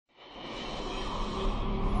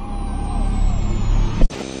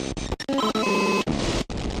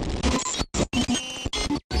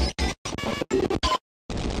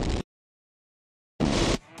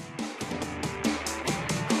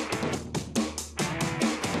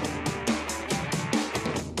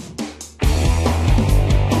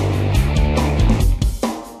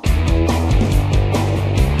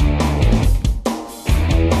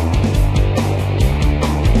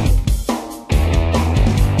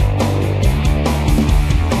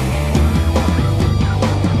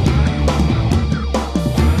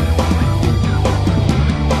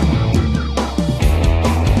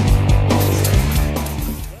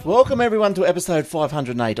Welcome everyone to episode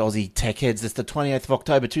 508 Aussie Tech Heads. It's the 28th of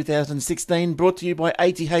October 2016, brought to you by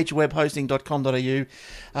athwebhosting.com.au,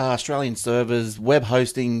 Australian servers, web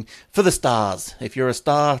hosting for the stars. If you're a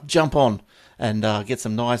star, jump on and get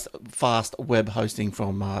some nice, fast web hosting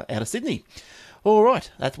from out of Sydney. All right,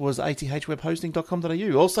 that was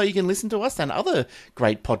athwebhosting.com.au. Also, you can listen to us and other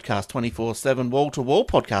great podcasts, 24/7 wall-to-wall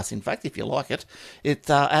podcasts. In fact, if you like it, it's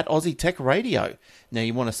at Aussie Tech Radio. Now,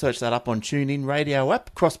 you want to search that up on TuneIn Radio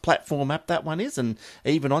app, cross-platform app that one is, and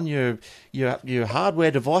even on your hardware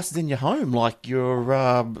devices in your home, like your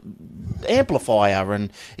amplifier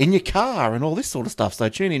and in your car and all this sort of stuff. So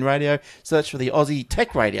TuneIn Radio, search for the Aussie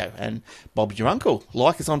Tech Radio, and Bob's your uncle.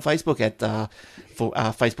 Like us on Facebook at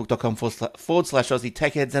facebook.com/Aussie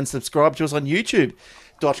Tech Heads, and subscribe to us on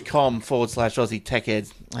youtube.com/Aussie Tech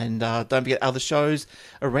Heads. And don't forget other shows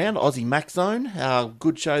around Aussie Mac Zone.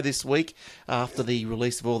 Good show this week after the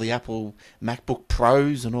release of all the Apple MacBook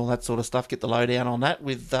Pros and all that sort of stuff. Get the lowdown on that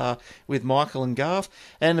with Michael and Garth.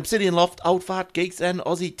 And Obsidian Loft, Old Fart Geeks, and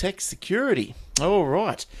Aussie Tech Security. All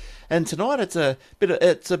right. And tonight it's a bit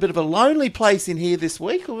of a lonely place in here this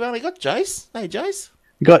week. We've only got Jace. Hey, Jace.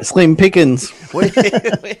 You got slim pickings. we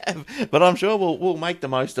have, but I'm sure we'll make the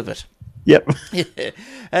most of it. Yep. Yeah.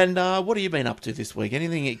 And what have you been up to this week?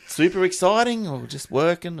 Anything super exciting, or just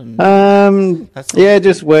working? And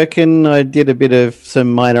just working. I did a bit of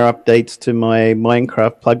some minor updates to my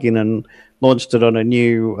Minecraft plugin and launched it on a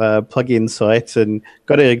new plugin site and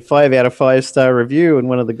got a 5 out of 5 star review. And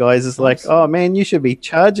one of the guys is like, "Oh man, you should be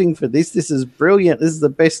charging for this. This is brilliant. This is the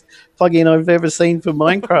best plugin I've ever seen for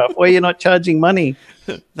Minecraft. Why are you not charging money?"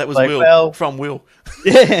 That was like, Will from Will.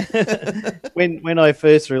 Yeah. When I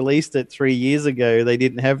first released it 3 years ago, they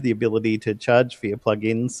didn't have the ability to charge for your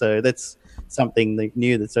plugin. So that's something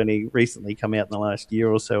new that's only recently come out in the last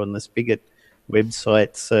year or so on the Spigot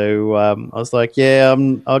website. So I was like, I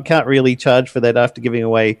can't really charge for that after giving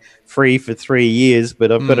away free for 3 years,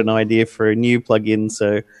 but I've got an idea for a new plugin.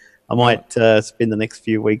 So I might spend the next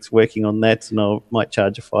few weeks working on that, and I might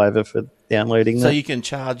charge a $5 for downloading that. So you can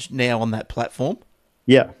charge now on that platform?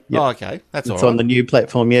 Yeah. Oh, okay. That's all right. It's on the new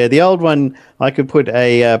platform, yeah. The old one, I could put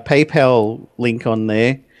a PayPal link on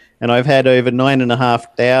there, and I've had over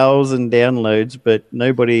 9,500 downloads, but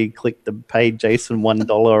nobody clicked the pay Jason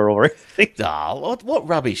 $1 or anything. Oh, what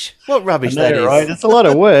rubbish. What rubbish that is. Right? It's a lot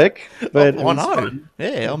of work, but I know. Fun.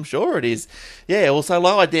 Yeah, I'm sure it is. Yeah, also,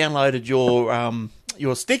 I downloaded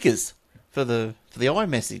your stickers for the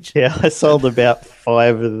iMessage. Yeah, I sold about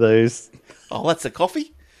 5 of those. Oh, that's a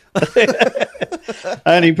coffee?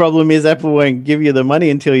 Only problem is Apple won't give you the money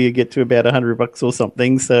until you get to about $100 or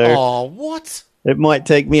something. So what? It might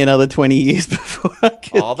take me another 20 years before I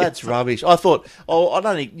can. Oh, that's rubbish. I thought. Oh, I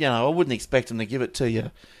wouldn't expect them to give it to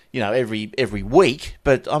you, every week.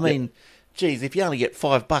 But I mean, geez, if you only get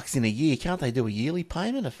 $5 in a year, can't they do a yearly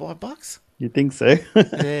payment of $5? You think so?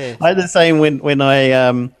 Yeah. I had the same when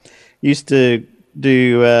I used to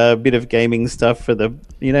do a bit of gaming stuff for the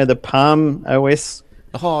Palm OS.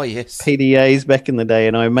 Oh, yes. PDAs back in the day,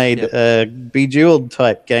 and I made a Bejeweled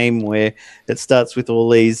type game where it starts with all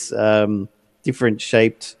these different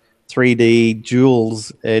shaped 3D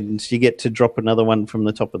jewels, and you get to drop another one from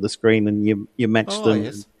the top of the screen, and you match them.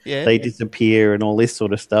 Yes. Yeah, they disappear and all this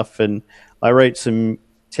sort of stuff. And I wrote some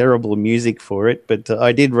terrible music for it, but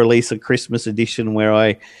I did release a Christmas edition where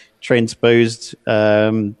I transposed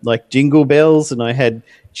like jingle bells, and I had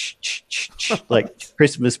like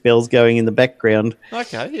Christmas bells going in the background.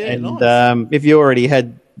 Okay, yeah, and nice. If you already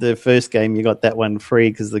had the first game, you got that one free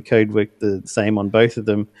because the code worked the same on both of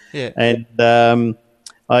them. Yeah. And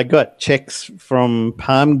I got checks from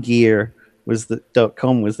Palm Gear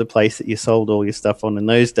 .com was the place that you sold all your stuff on in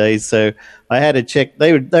those days. So I had a check.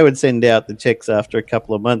 They would send out the checks after a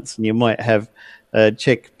couple of months, and you might have a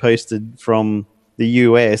check posted from the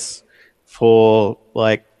US for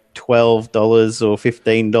like $12 or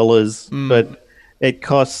 $15, but it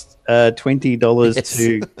costs $20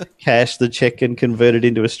 to cash the check and convert it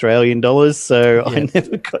into Australian dollars. So I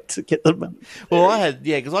never got to get the money. Well,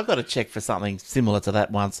 because I got a check for something similar to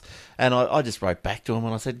that once, and I just wrote back to them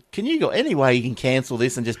and I said, "Can you go any way you can cancel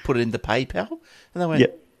this and just put it into PayPal?" And they went,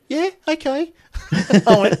 "Yeah, okay."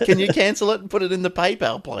 I went, "Can you cancel it and put it in the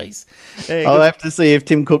PayPal, please?" I'll have to see if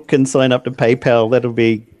Tim Cook can sign up to PayPal. That'll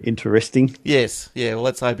be interesting. Yes. Yeah, well,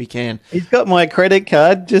 let's hope he can. He's got my credit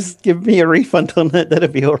card. Just give me a refund on that. That'll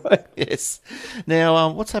be all right. Yes. Now,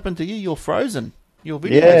 what's happened to you? You're frozen. Your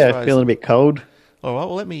video's frozen. Feeling a bit cold. All right,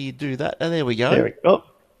 well, let me do that. Oh, there we go. There we go.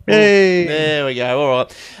 Hey. There we go. All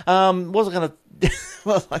right. What was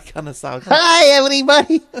I going to say? Hi,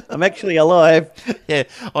 everybody. I'm actually alive. Yeah,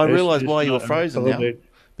 I realised why you were frozen now.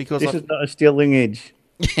 Because this is not a still image.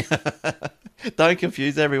 Don't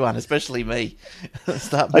confuse everyone, especially me.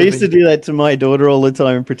 Start I used to moving. do that to my daughter all the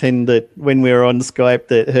time and pretend that when we were on Skype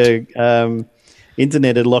that her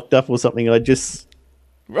internet had locked up or something. I just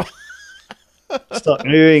stopped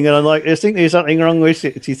moving, and I'm like, I think there's something wrong with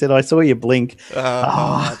it. She said, I saw you blink.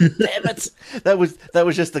 Oh, damn it! That was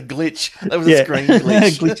just a glitch. That was a screen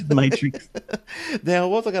glitch. Glitch in the Matrix. Now,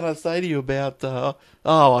 what was I going to say to you about? I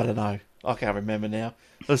don't know. I can't remember now.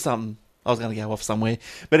 There was something. I was going to go off somewhere.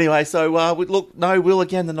 But anyway, so look, no, Will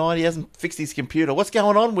again tonight. He hasn't fixed his computer. What's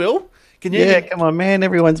going on, Will? Can you? Yeah, come on, man.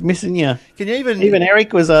 Everyone's missing you. Can you even? Even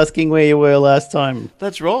Eric was asking where you were last time.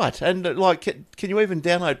 That's right. And can you even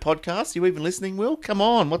download podcasts? You even listening, Will? Come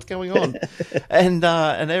on, what's going on? and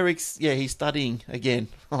Eric's he's studying again.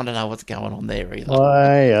 I don't know what's going on there either.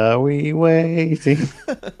 Why are we waiting?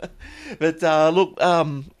 But look,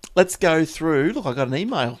 let's go through. Look, I got an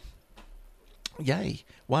email. Yay.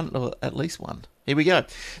 One, or at least one. Here we go.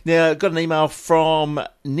 Now, got an email from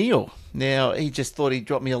Neil. Now, he just thought he'd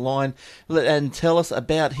drop me a line and tell us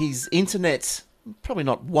about his internet, probably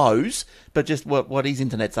not woes, but just what his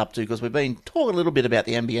internet's up to, because we've been talking a little bit about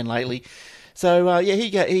the NBN lately. So,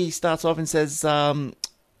 he starts off and says,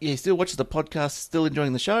 he still watches the podcast, still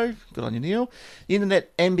enjoying the show. Good on you, Neil. The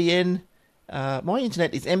internet, NBN, my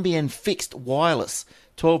internet is NBN fixed wireless,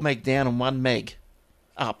 12 meg down and 1 meg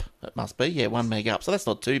up. It must be, 1 meg up. So that's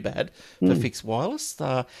not too bad for fixed wireless.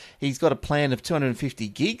 He's got a plan of 250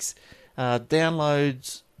 gigs.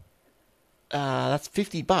 Downloads, that's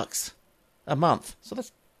 $50 a month. So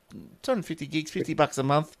that's 250 gigs, $50 a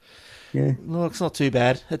month. Yeah. Look, it's not too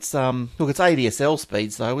bad. It's look, it's ADSL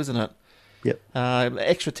speeds though, isn't it? Yep.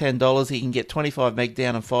 Extra $10, he can get 25 meg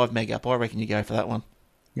down and 5 meg up. I reckon you go for that one.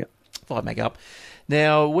 Yep. 5 meg up.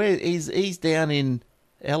 Now, where he's down in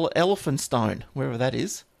Elephantstone, wherever that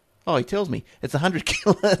is. Oh, he tells me it's 100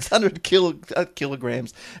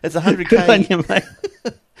 kilograms. It's 100 Good on k. you, mate.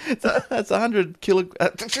 That's 100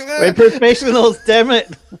 kilograms. We're professionals, damn it.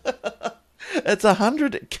 It's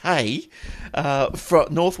 100k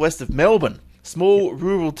from northwest of Melbourne, small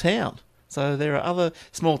rural town. So there are other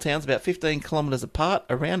small towns about 15 kilometres apart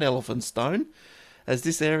around Elephantstone, as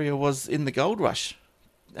this area was in the gold rush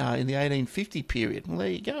in the 1850 period. Well, there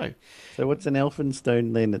you go. So what's an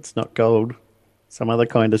Elphinstone then? It's not gold. Some other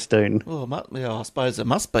kind of stone. Well, I suppose it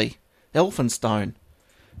must be Elphinstone.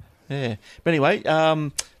 Yeah. But anyway,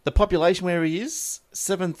 the population where he is,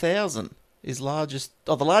 7,000 is largest.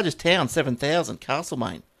 Oh, the largest town, 7,000,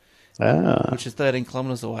 Castlemaine, which is 13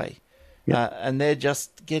 kilometres away. Yep. And they're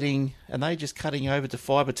just cutting over to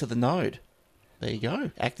fibre to the node. There you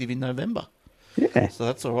go. Active in November. Yeah. So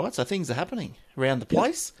that's all right. So things are happening around the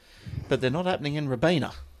place, but they're not happening in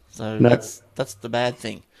Robina. So No. that's the bad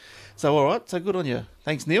thing. So all right. So good on you.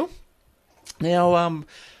 Thanks, Neil. Now,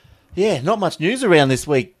 not much news around this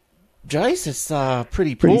week, Jace. It's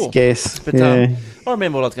pretty poor. Pretty scarce. But Yeah. I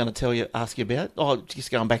remember what I was going to ask you about. Oh, just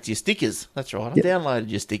going back to your stickers. That's right. I Yep. downloaded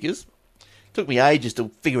your stickers. Took me ages to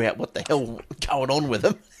figure out what the hell was going on with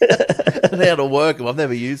them and how to work them. I've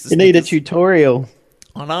never used the You need a stickers. tutorial.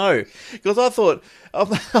 I know, because I thought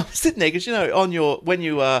I'm sitting there because on when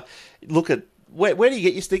you look at where do you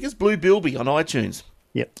get your stickers? Blue Bilby on iTunes.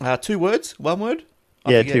 Yep. 2 words, 1 word.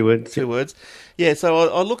 I Yeah, forget. 2 words. 2 words. Yeah.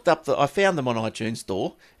 So I looked up I found them on iTunes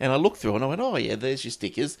Store, and I looked through and I went, oh yeah, there's your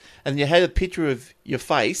stickers, and you had a picture of your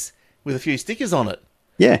face with a few stickers on it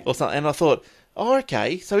Yeah. or something, and I thought, oh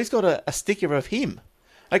okay, so he's got a sticker of him.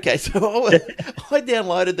 Okay, so I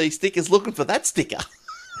downloaded these stickers looking for that sticker.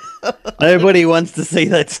 Nobody wants to see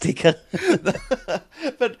that sticker.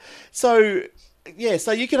 But so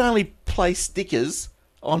you can only place stickers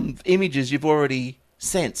on images you've already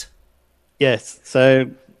sent. Yes.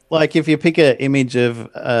 So, like, if you pick an image of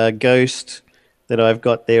a ghost that I've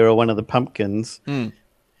got there or one of the pumpkins,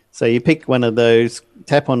 so you pick one of those,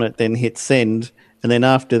 tap on it, then hit send, and then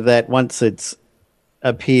after that, once it's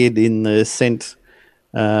appeared in the sent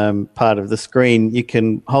part of the screen, you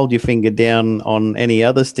can hold your finger down on any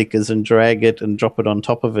other stickers and drag it and drop it on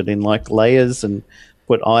top of it in like layers and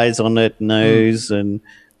put eyes on it, nose, and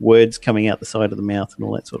words coming out the side of the mouth and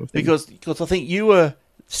all that sort of thing. Because I think you were,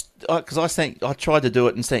 because I tried to do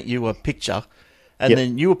it and sent you a picture, and Yep.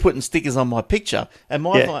 then you were putting stickers on my picture, and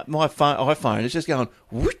my iPhone is just going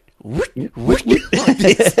whoot, whoot, whoot, like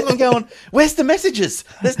this. And I'm going, where's the messages?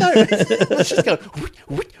 There's no. It's just going whoot,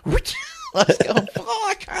 whoot, whoot. I was going,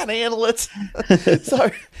 I can't handle it. So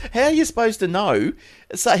how are you supposed to know?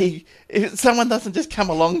 Say if someone doesn't just come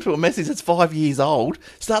along to a message that's 5 years old,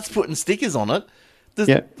 starts putting stickers on it.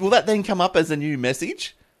 Yeah. Will that then come up as a new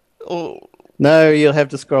message? Or No, you'll have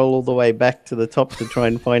to scroll all the way back to the top to try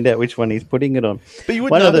and find out which one he's putting it on. But you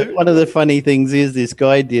would One know. of the funny things is this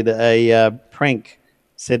guy did a prank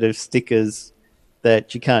set of stickers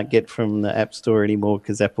that you can't get from the App Store anymore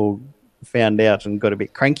because Apple found out and got a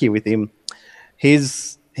bit cranky with him.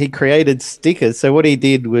 He created stickers. So what he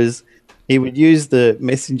did was he would use the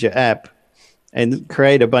Messenger app and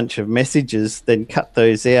create a bunch of messages, then cut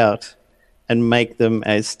those out and make them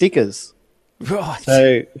as stickers.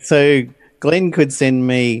 Right. So Glenn could send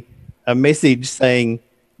me a message saying,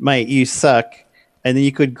 "Mate, you suck," and then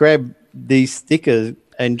you could grab these stickers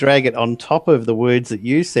and drag it on top of the words that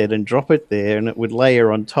you said and drop it there, and it would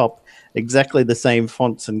layer on top exactly the same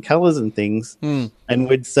fonts and colors and things, and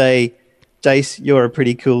would say, "Jace, you're a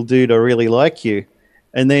pretty cool dude. I really like you."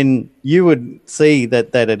 And then you would see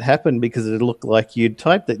that had happened because it looked like you'd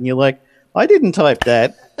typed it, and you're like, "I didn't type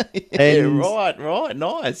that." Right,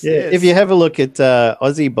 nice. Yeah, yes. if you have a look at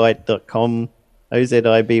Aussiebyte.com,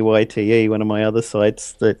 OZIBYTE, one of my other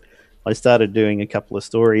sites that I started doing a couple of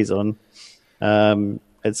stories on,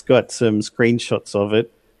 it's got some screenshots of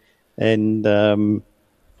it and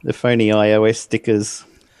the phony iOS stickers.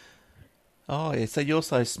 Oh, yeah, so you're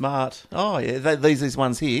so smart. Oh, yeah, these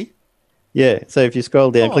ones here. Yeah, so if you scroll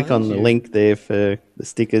down, Oh, click on thank the you. link there for the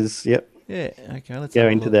stickers. Yep. Yeah, okay, let's Go have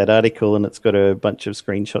a into look. that article and it's got a bunch of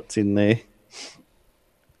screenshots in there.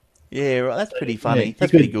 Yeah, right, that's pretty Yeah, funny.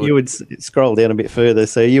 That's pretty good. You would scroll down a bit further,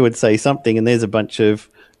 so you would say something, and there's a bunch of.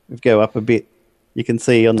 Go up a bit. You can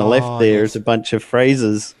see on the left there is a bunch of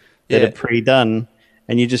phrases that Yeah. are pre-done,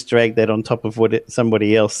 and you just drag that on top of what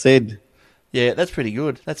somebody else said. Yeah, that's pretty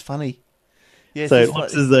good. That's funny. Yeah, So it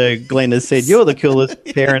looks as though Glenn has said, "You're the coolest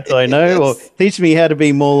parent I know," or "Teach me how to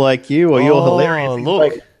be more like you," or "You're hilarious." It's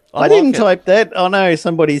Look, like, I didn't type that. Oh no,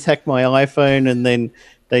 somebody's hacked my iPhone, and then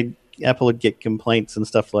Apple would get complaints and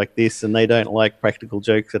stuff like this, and they don't like practical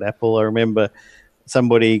jokes at Apple. I remember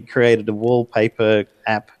somebody created a wallpaper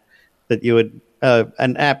app that you would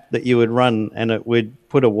an app that you would run, and it would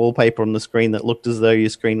put a wallpaper on the screen that looked as though your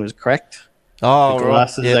screen was cracked. Oh, The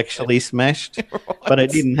glass is actually smashed, but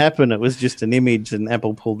it didn't happen. It was just an image, and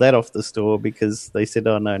Apple pulled that off the store because they said,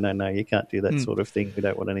 "Oh no, you can't do that sort of thing. We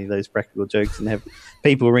don't want any of those practical jokes and have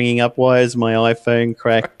people ringing up, why is my iPhone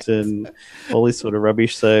cracked?" and all this sort of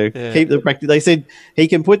rubbish. So keep the practical. They said he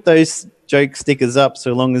can put those joke stickers up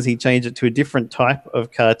so long as he changed it to a different type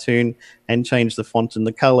of cartoon and change the font and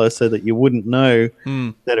the color so that you wouldn't know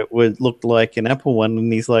that it would look like an Apple one.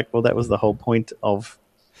 And he's like, "Well, that was the whole point of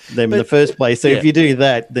them in the first place. So if you do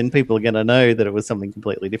that, then people are going to know that it was something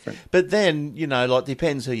completely different." But then, like,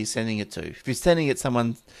 depends who you're sending it to. If you're sending it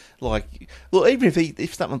someone like, well, even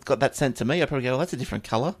if someone's got that sent to me, I'd probably go, "Oh, that's a different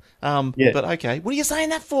colour." But okay, what are you saying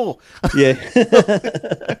that for? Yeah.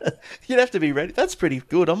 You'd have to be ready. That's pretty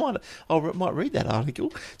good. I might read that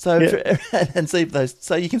article. So and see if those.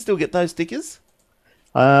 So you can still get those stickers.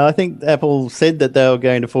 I think Apple said that they were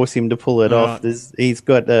going to force him to pull it off. He's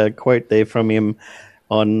got a quote there from him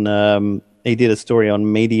on. He did a story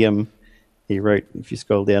on Medium. He wrote, if you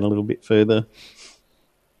scroll down a little bit further.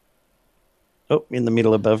 Oh, in the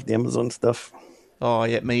middle above the Amazon stuff. Oh,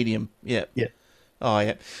 yeah, Medium. Yeah. Yeah. Oh,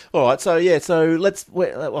 yeah. All right. So,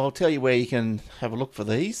 I'll tell you where you can have a look for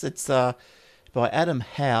these. It's by Adam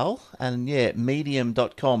Howell and,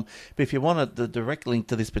 medium.com. But if you wanted the direct link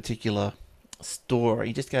to this particular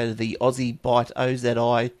story, just go to the Aussie Byte,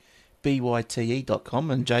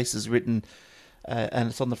 OZIBYTE.com, and Jace has written, and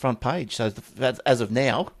it's on the front page. So as of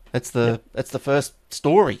now, that's the first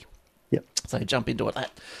story. Yep. So jump into it.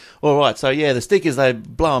 All right. So the stickers, they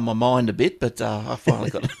blowing my mind a bit, but I finally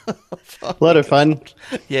got a lot of fun.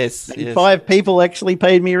 Yes. 5 people actually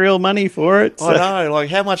paid me real money for it. So. I know. Like,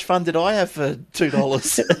 how much fun did I have for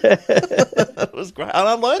 $2? That was great. And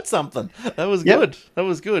I learned something. That was good. That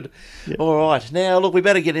was good. Yep. All right. Now, look, we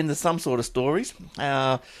better get into some sort of stories.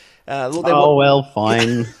 Well,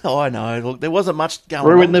 fine. I know. Look, there wasn't much going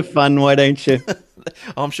on. Ruin the fun, why don't you?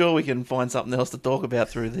 I'm sure we can find something else to talk about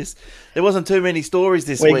through this. There wasn't too many stories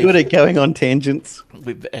this week. We're good at going on tangents.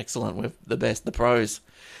 Excellent. We're the best. The pros.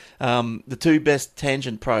 The 2 best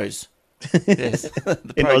tangent pros. Yes.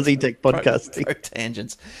 In Aussie Tech Podcasting. Pro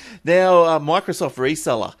tangents. Now, Microsoft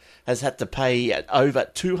reseller has had to pay over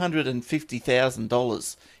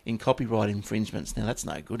 $250,000 in copyright infringements. Now, that's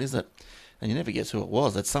no good, is it? And you never guess who it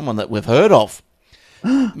was. It's someone that we've heard of.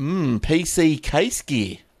 PC Case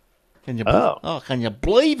Gear. Can you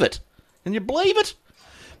believe it? Can you believe it?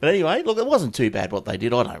 But anyway, look, it wasn't too bad what they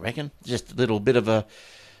did, I don't reckon. Just a little bit of a...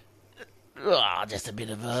 just a bit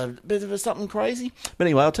of a something crazy. But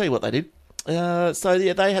anyway, I'll tell you what they did. So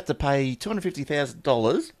yeah, they had to pay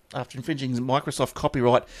 $250,000 after infringing Microsoft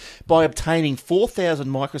copyright by obtaining 4,000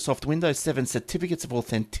 Microsoft Windows 7 certificates of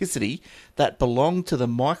authenticity that belonged to the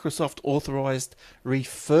Microsoft Authorized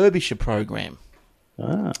Refurbisher program.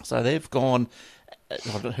 Ah. So they've gone.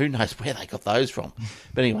 Who knows where they got those from?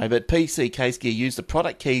 But anyway, PC Case Gear used the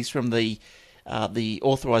product keys from the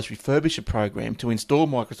Authorized Refurbisher program to install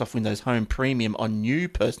Microsoft Windows Home Premium on new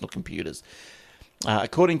personal computers.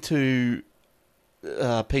 According to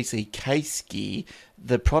PC Case Gear,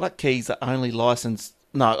 the product keys are only licensed.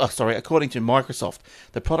 According to Microsoft,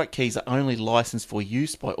 the product keys are only licensed for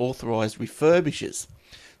use by authorized refurbishers.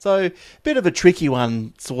 So, a bit of a tricky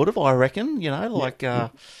one, sort of, I reckon.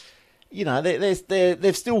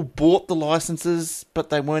 They've still bought the licenses, but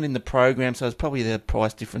they weren't in the program, so there's probably the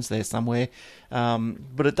price difference there somewhere.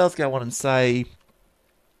 But it does go on and say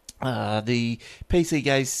the PC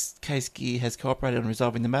Case Gear has cooperated on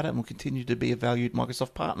resolving the matter and will continue to be a valued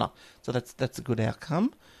Microsoft partner. So that's a good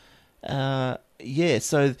outcome. So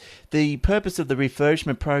the purpose of the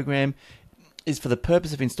refurbishment program is for the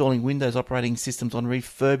purpose of installing Windows operating systems on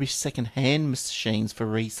refurbished second-hand machines for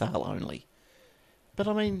resale only. But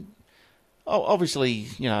I mean, obviously,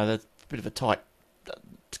 that's a bit of a tight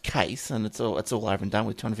case, and it's all over and done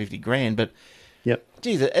with $250,000. But yep,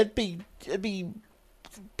 geez, it'd be a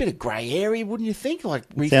bit of grey area, wouldn't you think? Like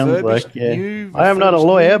refurbished, new. I am not a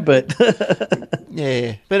lawyer, but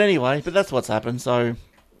yeah. But anyway, that's what's happened. So.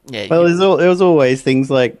 Yeah, well, there was always things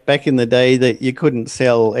like back in the day that you couldn't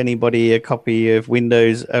sell anybody a copy of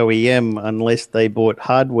Windows OEM unless they bought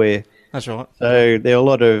hardware. That's right. So there are a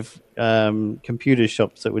lot of computer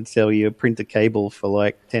shops that would sell you a printer cable for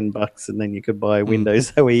like $10, and then you could buy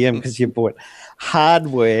Windows OEM because you bought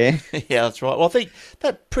hardware. Yeah, that's right. Well, I think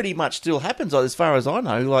that pretty much still happens, as far as I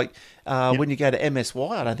know. Like when you go to MSY,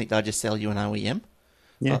 I don't think they just sell you an OEM.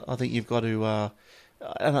 Yeah, I think you've got to.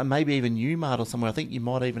 Maybe even Umart or somewhere. I think you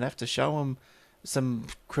might even have to show them some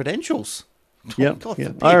credentials. Yep.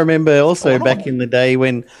 I remember also back in the day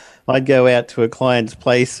when I'd go out to a client's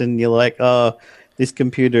place and you're like, oh, this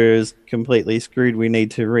computer is completely screwed. We need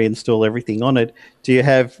to reinstall everything on it. Do you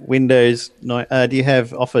have do you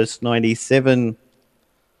have Office 97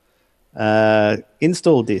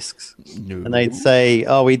 install discs? No. And they'd say,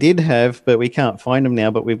 oh, we did have, but we can't find them now,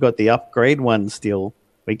 but we've got the upgrade one still.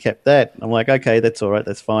 We kept that. I'm like, okay, that's all right,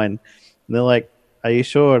 that's fine. And they're like, are you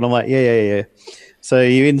sure? And I'm like, yeah. So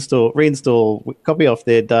you reinstall, copy off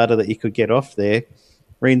their data that you could get off there,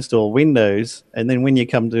 reinstall Windows, and then when you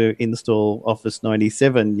come to install Office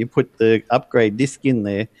 97, you put the upgrade disk in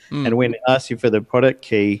there, and when it asks you for the product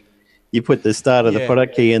key, you put the start of the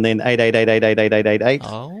product key and then 8888888888.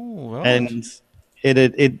 Oh, right. And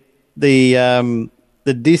the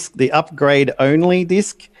disk, the upgrade only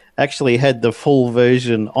disk, actually had the full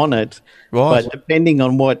version on it, right. But depending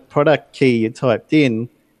on what product key you typed in,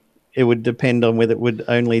 it would depend on whether it would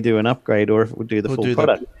only do an upgrade or if it would do the full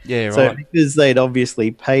product. Right. So because they'd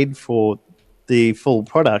obviously paid for the full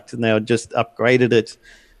product and they had just upgraded it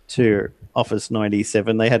to Office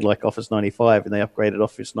 97, they had like Office 95 and they upgraded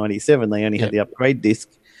Office 97, they only had the upgrade disk.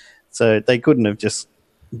 So they couldn't have just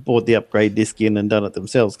bought the upgrade disk in and done it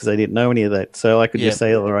themselves because they didn't know any of that. So I could just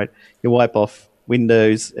say, all right, you wipe off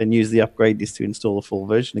Windows and use the upgrade disk to install a full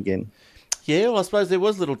version again. Yeah, well, I suppose there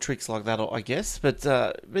was little tricks like that, I guess. But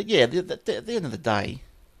yeah, at the end of the day,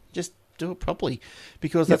 just do it properly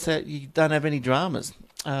because that's how you don't have any dramas.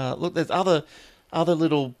 Look, there's other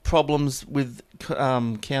little problems with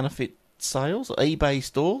counterfeit sales. eBay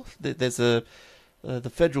store. There's the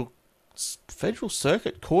Federal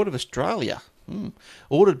Circuit Court of Australia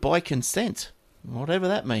ordered by consent, whatever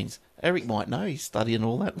that means. Eric might know; he's studying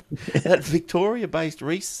all that. that a Victoria-based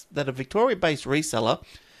reseller,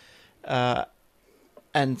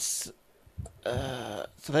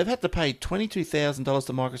 so they've had to pay $22,000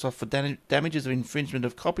 to Microsoft for damages of infringement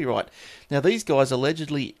of copyright. Now, these guys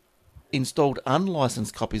allegedly installed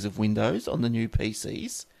unlicensed copies of Windows on the new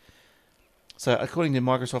PCs. So, according to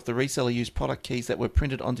Microsoft, the reseller used product keys that were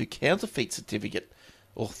printed onto counterfeit certificate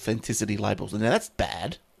authenticity labels. And now that's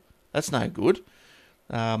bad. That's no good.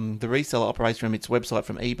 The reseller operates from its website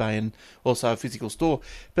from eBay and also a physical store.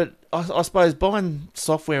 But I suppose buying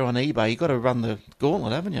software on eBay, you've got to run the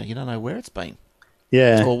gauntlet, haven't you? You don't know where it's been.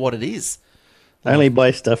 Yeah. Or what it is. Only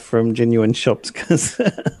buy stuff from genuine shops because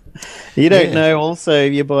you don't know. Also,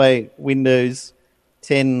 you buy Windows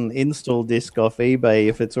 10 install disk off eBay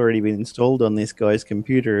if it's already been installed on this guy's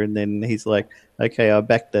computer, and then he's like, okay, I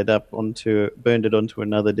backed that up burned it onto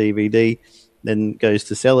another DVD, then goes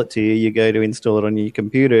to sell it to you. You go to install it on your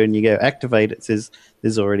computer, and you go activate it. It says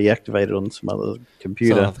this is already activated on some other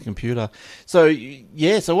computer. So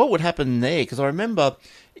yeah, so what would happen there? Because I remember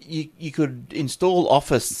you could install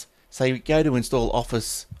Office. Say you go to install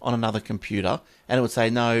Office on another computer, and it would say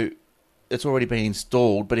no, it's already been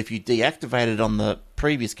installed. But if you deactivated it on the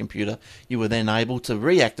previous computer, you were then able to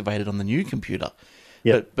reactivate it on the new computer.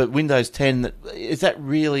 Yep. But Windows 10, is that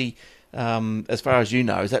really, as far as you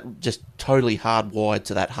know, is that just totally hardwired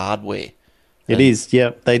to that hardware? It is,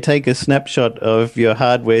 yeah. They take a snapshot of your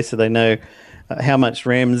hardware so they know how much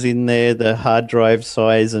RAM's in there, the hard drive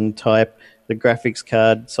size and type, the graphics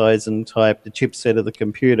card size and type, the chipset of the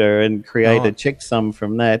computer, and create a checksum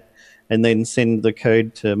from that, and then send the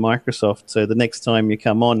code to Microsoft. So the next time you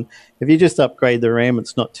come on, if you just upgrade the RAM,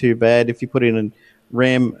 it's not too bad. If you put in a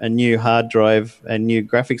RAM, a new hard drive, and new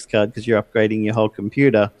graphics card because you're upgrading your whole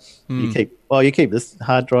computer, you keep this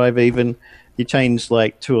hard drive even. You change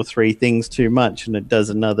like 2 or 3 things too much, and it does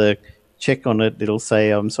another check on it. It'll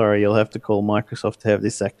say, I'm sorry, you'll have to call Microsoft to have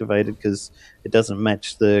this activated because it doesn't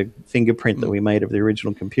match the fingerprint that we made of the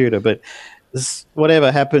original computer. But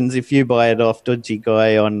whatever happens, if you buy it off dodgy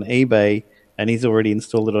guy on eBay and he's already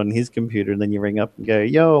installed it on his computer, and then you ring up and go,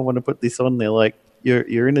 yo, I want to put this on there, like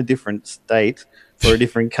you're in a different state or a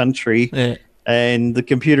different country, and the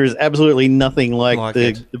computer is absolutely nothing like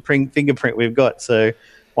the fingerprint we've got. So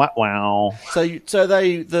wow. So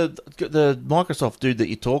the Microsoft dude that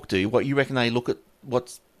you talk to, what you reckon they look at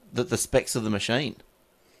what's the specs of the machine?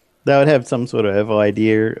 They would have some sort of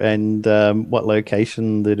idea and what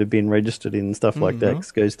location that had been registered in, stuff like that.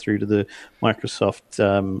 'Cause it goes through to the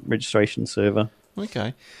Microsoft registration server.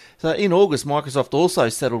 Okay. So in August, Microsoft also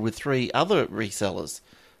settled with 3 other resellers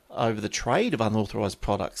over the trade of unauthorized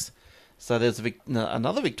products. So there's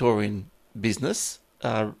another Victorian business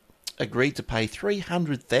agreed to pay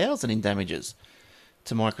 $300,000 in damages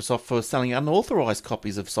to Microsoft for selling unauthorized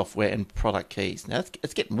copies of software and product keys. Now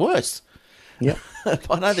it's getting worse. Yeah,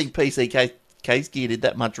 I don't think PC Case Gear did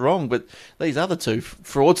that much wrong, but these other 2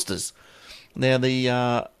 fraudsters. Now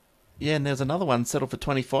and there's another one settled for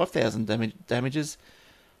 $25,000 damages,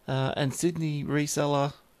 and Sydney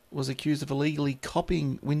reseller was accused of illegally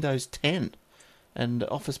copying Windows 10 and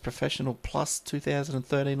Office Professional Plus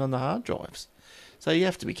 2013 on the hard drives. So you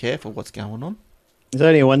have to be careful what's going on. There's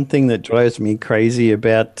only one thing that drives me crazy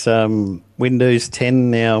about Windows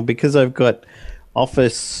 10 now, because I've got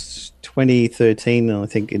Office 2013, I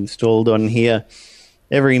think, installed on here.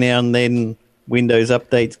 Every now and then Windows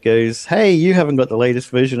updates goes, hey, you haven't got the latest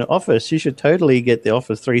version of Office. You should totally get the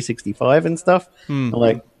Office 365 and stuff. I'm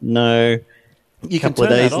like, no. A couple of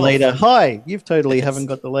days later, hi, you've totally haven't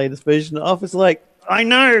got the latest version of Office. Like, I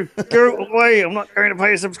know. Go away. I'm not going to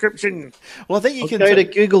pay a subscription. Well, I think you can go to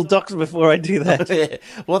Google Docs before I do that. Yeah.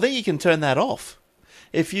 Well, I think you can turn that off.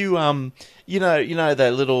 If you you know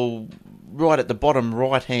that little right at the bottom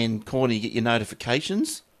right hand corner, you get your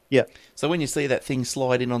notifications. Yeah. So when you see that thing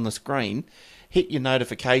slide in on the screen, hit your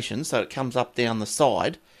notification so it comes up down the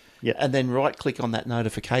side. Yeah. And then right click on that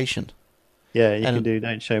notification. Yeah, you can do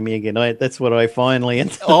Don't Show Me Again. That's what I finally...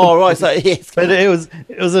 Oh, right. So, yes. But it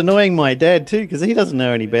was annoying my dad, too, because he doesn't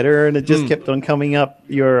know any better, and it just kept on coming up,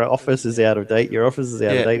 your Office is out of date, your Office is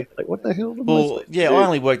out of date. Like, what the hell? I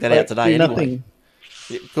only worked that out today anyway.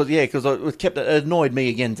 Because it annoyed me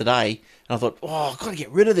again today, and I thought, I've got to get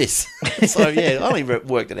rid of this. So, I only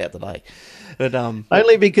worked it out today. But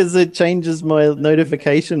only because it changes my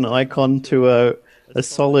notification icon to a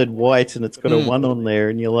solid white, and it's got a 1 on there,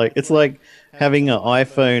 and you're like, it's like having an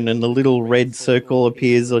iPhone and the little red circle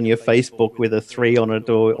appears on your Facebook with a 3 on it,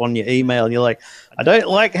 or on your email, and you're like, I don't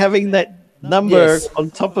like having that number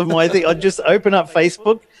on top of my thing. I just open up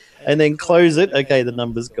Facebook and then close it. Okay, the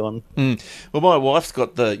number's gone. Well, my wife's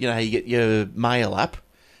got the, how you get your mail app.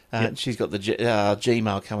 She's got the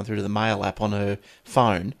Gmail coming through to the mail app on her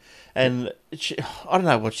phone, and I don't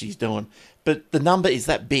know what she's doing, but the number is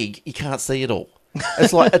that big, you can't see it all.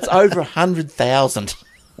 It's like it's over 100,000.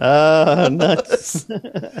 Nuts.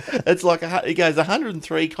 It's like it goes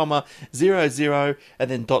 103,00 and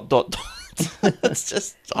then ... It's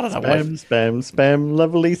just, I don't know. Spam,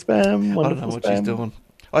 lovely spam. I don't know what she's doing.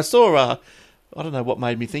 I saw, I don't know what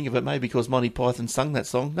made me think of it. Maybe because Monty Python sung that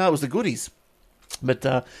song. No, it was the Goodies. But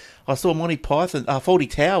I saw Monty Python, Fawlty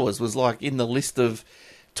Towers was like in the list of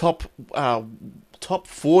top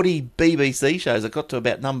 40 BBC shows. It got to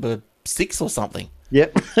about number 6 or something.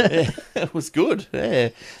 Yep. It was good.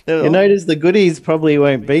 You notice the Goodies probably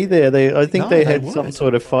won't be there. I think they had some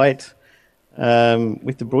sort of fight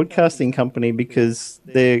with the broadcasting company, because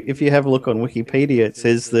if you have a look on Wikipedia, it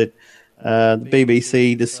says that the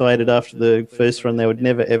BBC decided after the first run they would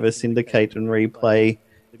never ever syndicate and replay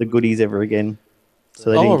the goodies ever again. So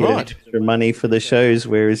they Oh, didn't get any right. extra money for the shows,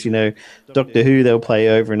 whereas, Doctor Who they'll play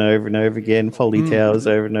over and over and over again, Fawley Towers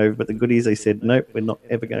over and over, but the goodies they said, nope, we're not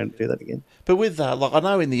ever going to do that again. But with, like, I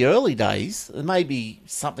know in the early days, maybe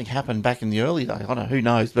something happened back in the early days. I don't know, who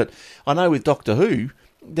knows? But I know with Doctor Who,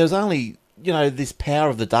 there's only, this Power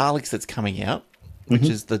of the Daleks that's coming out, which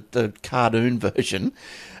is the cartoon version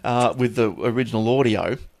with the original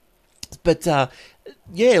audio. But,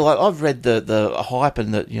 yeah, like, I've read the hype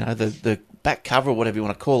and the back cover or whatever you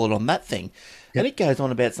want to call it on that thing. Yep. And it goes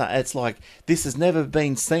on about, it's like, this has never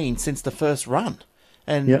been seen since the first run.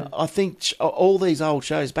 And I think all these old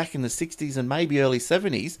shows back in the 60s and maybe early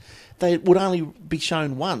 70s, they would only be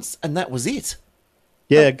shown once, and that was it.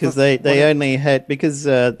 Yeah, because they only had, because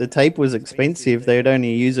the tape was expensive, they would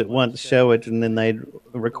only use it once, show it, and then they'd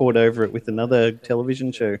record over it with another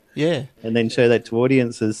television show. Yeah. And then show that to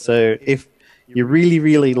audiences. So if you're really,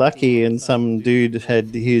 really lucky and some dude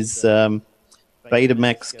had his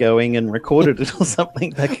Betamax going and recorded it or something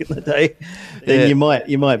back in the day, then you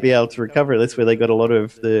might be able to recover it. That's where they got a lot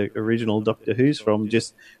of the original Doctor Who's from,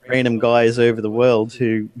 just random guys over the world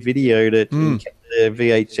who videoed it and kept their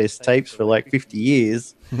VHS tapes for like 50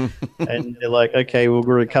 years. And they're like, okay, we'll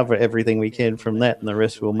recover everything we can from that, and the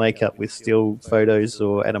rest we'll make up with still photos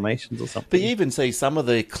or animations or something. But you even see some of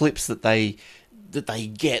the clips that they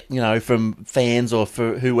get, from fans or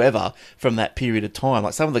for whoever from that period of time.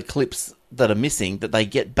 Like some of the clips that are missing that they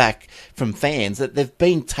get back from fans, that they've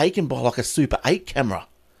been taken by like a Super 8 camera.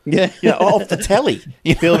 Yeah. Off the telly.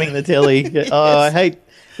 Filming the telly. Yes. Oh, I hate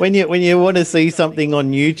when you want to see something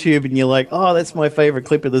on YouTube and you're like, oh, that's my favourite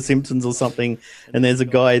clip of The Simpsons or something, and there's a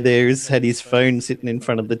guy there who's had his phone sitting in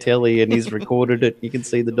front of the telly and he's recorded it. You can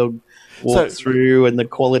see the dog walk through and the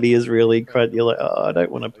quality is really crud. You're like, oh, I don't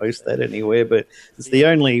want to post that anywhere, but it's the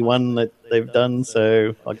only one that they've done,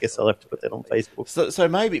 so I guess I'll have to put that on Facebook. So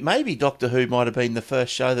maybe Doctor Who might have been the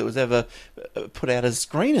first show that was ever put out as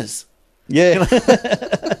screeners. Yeah.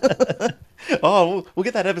 Oh, we'll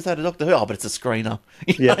get that episode of Doctor Who. Oh, but it's a screener.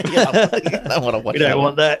 Yeah. You don't want to watch We don't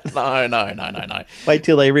want that. No. Wait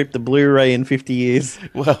till they rip the Blu-ray in 50 years.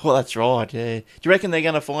 Well, that's right, yeah. Do you reckon they're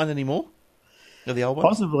going to find any more of the old ones?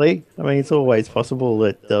 Possibly. I mean, it's always possible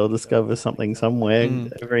that they'll discover something somewhere.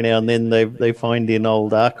 Every now and then they find in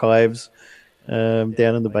old archives down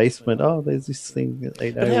in the basement, oh, there's this thing that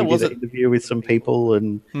they know. We did an interview with some people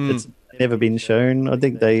and it's never been shown. I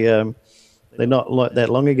think they're not like that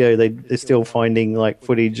long ago. They're still finding like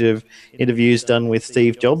footage of interviews done with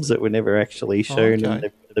Steve Jobs that were never actually shown, and they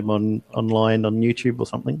put them online on YouTube or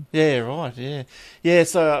something. Yeah, right. Yeah.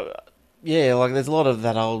 So like there's a lot of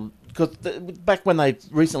that old, because back when they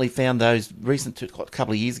recently found those a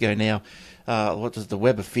couple of years ago now, what was the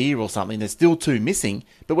Web of Fear or something? There's still 2 missing,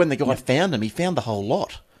 but when the guy found them, he found the whole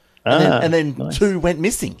lot, and then nice. 2 went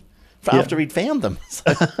missing after he'd found them. So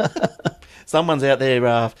someone's out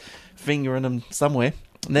there fingering them somewhere.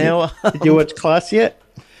 Now, did you watch Class yet?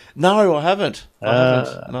 No, I haven't. No,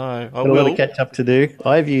 I will. A lot of catch up to do.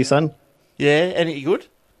 I have you, son. Yeah, any good?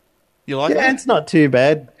 You like it? Yeah, it's not too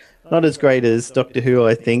bad. Not as great as Doctor Who,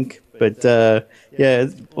 I think. But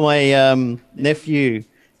my nephew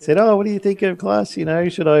said, "Oh, what do you think of Class?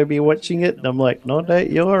 Should I be watching it?" And I'm like, "Not at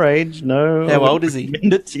your age, no." How old is he?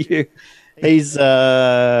 Recommend it to you. He's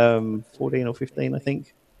 14 or 15, I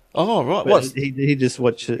think. Oh, right. He just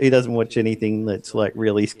he doesn't watch anything that's like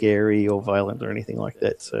really scary or violent or anything like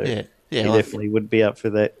that. So he definitely would be up for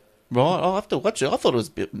that. Right, I'll have to watch it. I thought it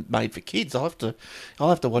was made for kids. I'll have to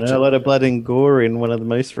watch it. A lot of blood and gore in one of the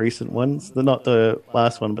most recent ones. Not the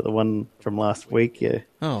last one, but the one from last week. Yeah.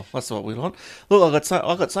 Oh, that's what we want. Look,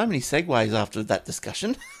 I got so many segues after that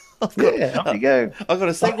discussion. Off you go. I've got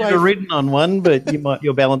a segue. I've written on one, but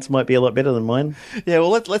your balance might be a lot better than mine. Yeah,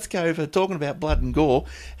 well, let's go for talking about blood and gore.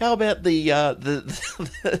 How about the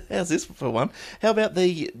how's this for one? How about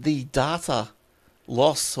the data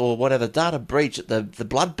loss or whatever, data breach at the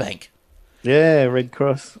blood bank? Yeah, Red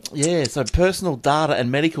Cross. Yeah, so personal data and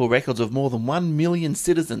medical records of more than 1 million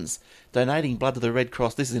citizens donating blood to the Red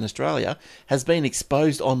Cross, this is in Australia, has been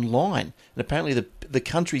exposed online. And apparently the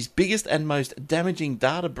country's biggest and most damaging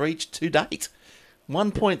data breach to date.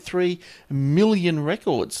 1.3 million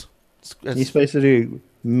records. You're supposed to do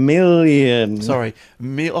million. Sorry.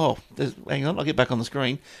 Hang on, I'll get back on the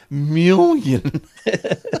screen. Million.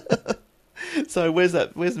 So where's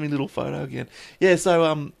my little photo again? Yeah,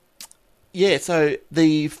 so so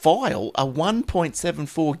the file, a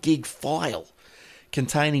 1.74 gig file,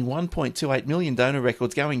 containing 1.28 million donor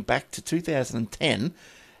records going back to 2010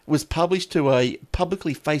 was published to a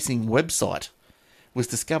publicly facing website, was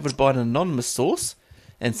discovered by an anonymous source,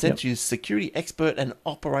 and sent to security expert and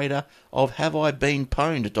operator of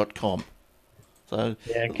haveibeenpwned.com. So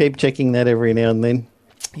yeah, keep checking that every now and then.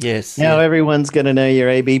 yes. Now everyone's going to know you're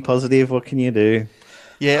AB positive. What can you do?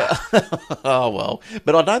 Yeah. Oh well,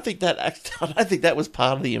 but I don't think that was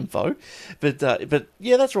part of the info. But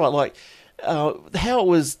yeah, that's right. Like how it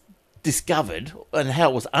was discovered and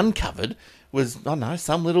how it was uncovered was, I don't know,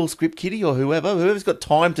 some little script kiddie or whoever's got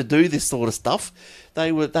time to do this sort of stuff. They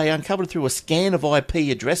uncovered through a scan of IP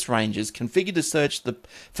address ranges configured to search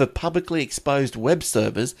for publicly exposed web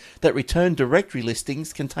servers that return directory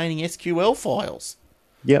listings containing SQL files.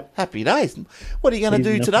 Yep. Happy days. What are you going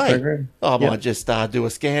to do today? Program. I might just do a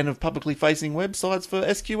scan of publicly facing websites for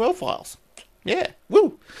SQL files. Yeah.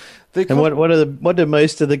 Woo. And what do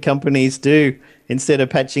most of the companies do? Instead of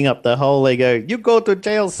patching up the hole, they go, "You go to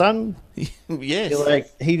jail, son." Yes. You're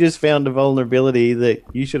like, he just found a vulnerability that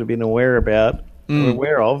you should have been aware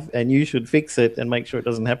of, and you should fix it and make sure it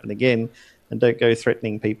doesn't happen again. And don't go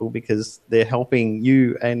threatening people, because they're helping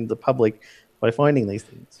you and the public by finding these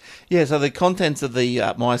things. Yeah, so the contents of the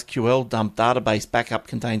MySQL dump database backup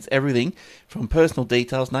contains everything from personal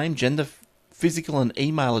details, name, gender, physical and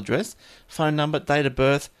email address, phone number, date of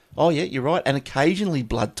birth. Oh, yeah, you're right. And occasionally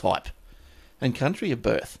blood type and country of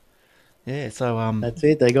birth. Yeah, so that's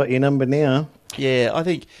it. They got your number now. Yeah, I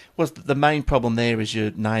think the main problem there is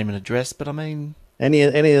your name and address. But I mean, any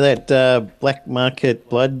of that black market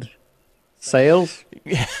blood sales.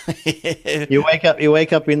 You wake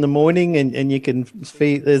up in the morning and you can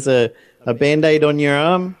feel there's a Band-Aid on your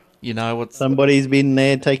arm. You know what? Somebody's been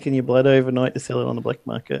there taking your blood overnight to sell it on the black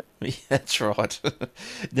market. Yeah, that's right.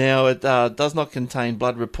 Now, it does not contain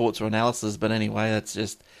blood reports or analysis, but anyway, that's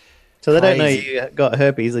just so they crazy. don't know you got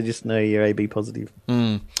herpes. They just know you're AB positive.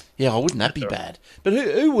 Yeah, wouldn't that be bad? But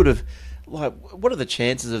who would have, like, what are the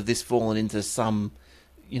chances of this falling into some,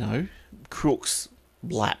 crook's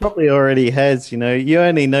lap? Probably already has. You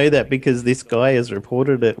only know that because this guy has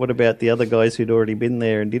reported it. What about the other guys who'd already been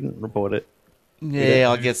there and didn't report it? Yeah,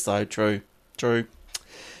 I guess so. True.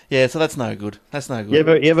 Yeah, so that's no good. You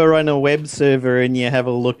ever run a web server and you have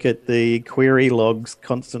a look at the query logs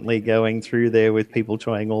constantly going through there with people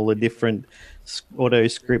trying all the different auto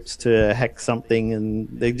scripts to hack something, and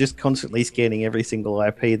they're just constantly scanning every single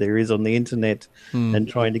IP there is on the internet and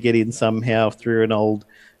trying to get in somehow through an old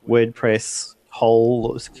WordPress hole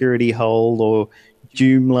or security hole or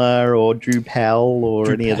Joomla or Drupal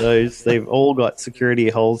or any of those. They've all got security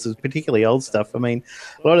holes, particularly old stuff. I mean,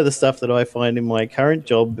 a lot of the stuff that I find in my current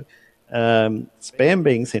job, spam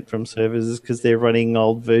being sent from servers, is because they're running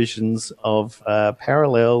old versions of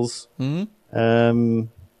Parallels, Plesk.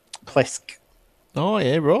 Oh,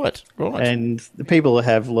 yeah, right. And the people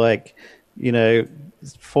have 4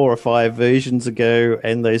 or 5 versions ago,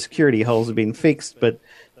 and those security holes have been fixed, but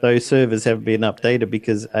those servers haven't been updated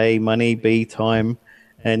because A, money, B, time,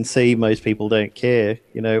 and C, most people don't care.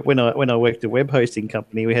 When I worked at a web hosting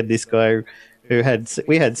company, we had this guy we had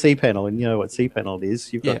cPanel, and you know what cPanel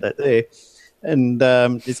is. You've got that there. And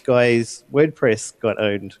this guy's WordPress got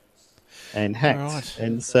owned and hacked. Right.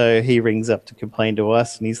 And so he rings up to complain to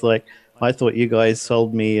us, and he's like, "I thought you guys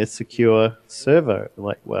sold me a secure server." We're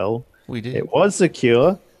like, well, we did. It was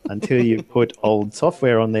secure until you put old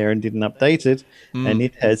software on there and didn't update it, and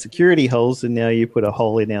it has security holes, and now you put a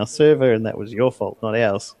hole in our server, and that was your fault, not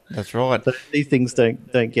ours. That's right. So these things don't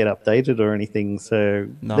get updated or anything, so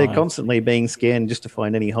they're constantly being scanned just to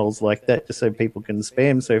find any holes like that, just so people can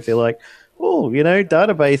spam. So if they're like,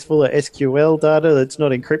 database full of SQL data that's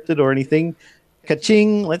not encrypted or anything,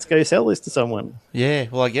 ka-ching, let's go sell this to someone. Yeah,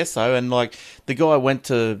 well, I guess so. And the guy went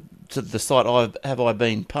to the site, Have I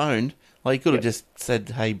Been Pwned? He could have just said,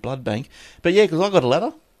 "Hey, blood bank." But yeah, because I got a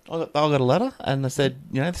letter. I got a letter, and they said,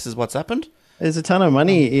 this is what's happened. There's a ton of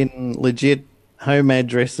money in legit home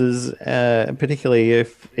addresses, particularly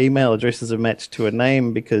if email addresses are matched to a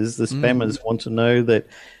name, because the spammers want to know that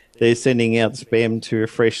they're sending out spam to a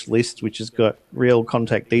fresh list, which has got real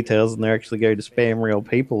contact details, and they actually go to spam real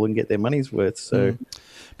people and get their money's worth. So,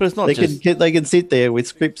 but it's not they can sit there with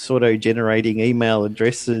scripts auto-generating email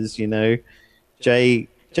addresses.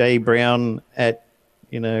 J Brown at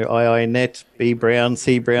IINet, B Brown,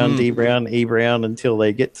 C Brown, D Brown, E Brown, until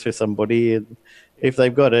they get to somebody. And if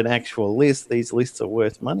they've got an actual list, these lists are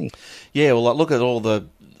worth money. Yeah, well, look at all the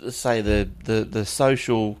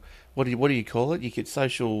social. What do you call it? You get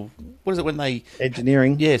social. What is it when they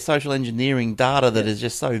engineering? Yeah, social engineering data that is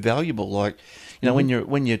just so valuable. When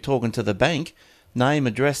you're talking to the bank, name,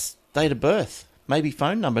 address, date of birth, maybe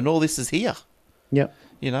phone number, and all this is here. Yep.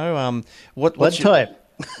 You know, Blood what's your, type.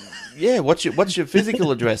 yeah, what's your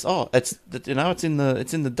physical address? Oh, it's in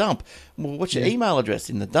the dump. Well, what's your email address?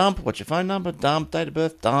 In the dump. What's your phone number? Dump. Date of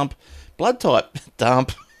birth? Dump. Blood type?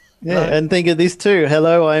 Dump. Yeah, No. and think of this too.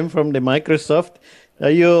 Hello, I'm from the Microsoft.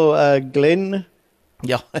 Are you Glenn?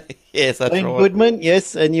 Yeah, yes, that's Glenn right. Goodman?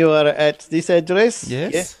 Yes, and you are at this address?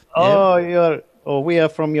 Yes, Yeah. yeah. Oh, we are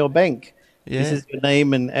from your bank. Yeah. This is your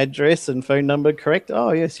name and address and phone number, correct?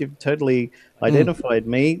 Oh, yes, you've totally identified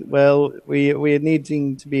me. Well, we're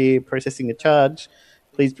needing to be processing a charge.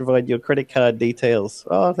 Please provide your credit card details.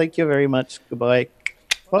 Oh, thank you very much. Goodbye.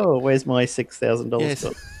 Oh, where's my $6,000 Yes,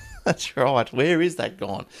 gone? that's right. Where is that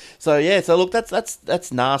gone? So yeah, so look,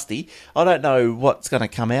 that's nasty. I don't know what's going to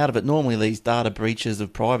come out of it. Normally, these data breaches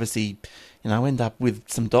of privacy, end up with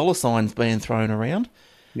some dollar signs being thrown around.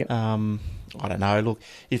 Yep. I don't know. Look,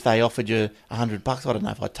 if they offered you $100, I don't know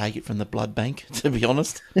if I'd take it from the blood bank. To be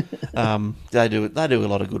honest, they do a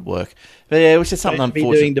lot of good work. But yeah, it was just something Supposed to be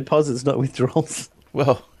unfortunate. doing deposits, not withdrawals.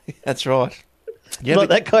 Well, that's right. Yeah, Not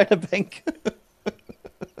that kind of bank.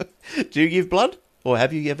 do you give blood, or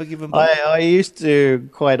have you ever given blood? I used to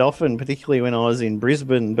quite often, particularly when I was in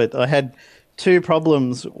Brisbane, but I had two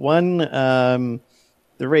problems. One,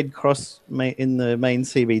 the Red Cross in the main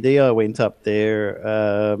CBD, I went up there.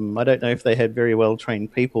 I don't know if they had very well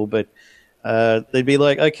trained people, but they'd be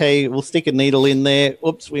like, okay, we'll stick a needle in there.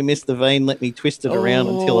 Oops, we missed the vein. Let me twist it around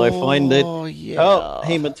until I find it. Oh, yeah. Oh,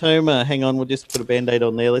 hematoma. Hang on, we'll just put a Band-Aid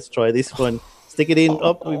on there. Let's try this one. Stick it in.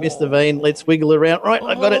 Oh, we missed the vein. Let's wiggle around. Right,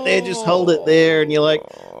 I got it there. Just hold it there. And you're like,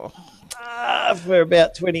 for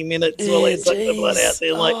about 20 minutes while they suck the blood out.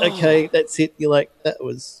 They're like, okay, that's it. You're like, that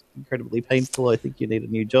was incredibly painful. I think you need a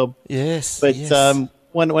new job. Yes. But yes.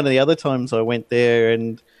 one of the other times I went there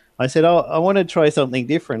and I said, oh, I want to try something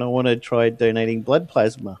different. I want to try donating blood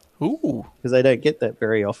plasma Ooh. because they don't get that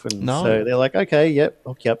very often. No. So they're like, okay, yep,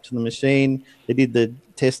 hook you up to the machine. They did the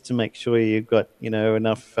test to make sure you've got,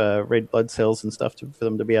 enough red blood cells and stuff for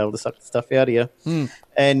them to be able to suck the stuff out of you. Mm.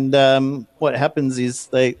 And what happens is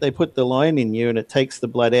they put the line in you and it takes the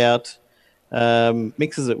blood out,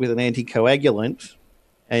 mixes it with an anticoagulant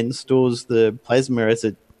and stores the plasma as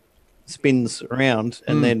it spins around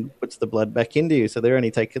and then puts the blood back into you. So they're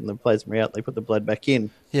only taking the plasma out, they put the blood back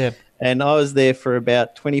in. Yeah. And I was there for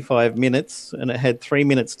about 25 minutes and it had 3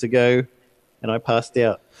 minutes to go and I passed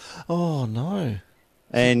out. Oh, no.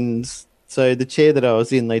 And so the chair that I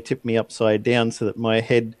was in, they tipped me upside down so that my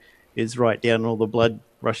head is right down and all the blood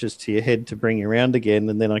rushes to your head to bring you around again.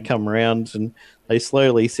 And then I come around and they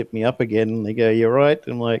slowly sit me up again and they go, "You're right."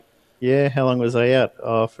 And I'm like, "Yeah, how long was I out?"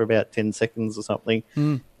 "Oh, for about 10 seconds or something."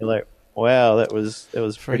 You're like, wow, that was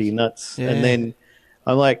pretty nuts. Yeah. And then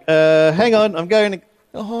I'm like, hang on, I'm going to,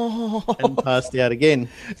 Oh. and passed out again.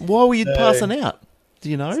 Why were you passing out? Do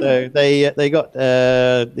you know? So they got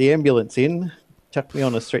the ambulance in, chucked me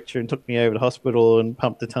on a stretcher and took me over to hospital and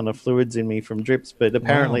pumped a ton of fluids in me from drips. But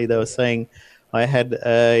apparently they were saying I had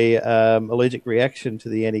a allergic reaction to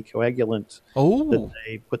the anticoagulant that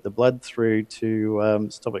they put the blood through to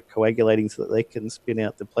stop it coagulating so that they can spin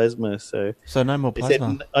out the plasma. So no more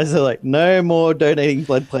plasma. I said, like, no more donating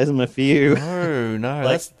blood plasma for you. No,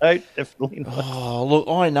 Like, no, definitely not. Oh, look,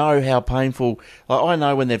 I know how painful. Like, I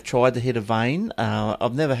know when they've tried to hit a vein.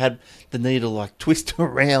 I've never had the needle like twist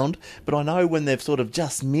around, but I know when they've sort of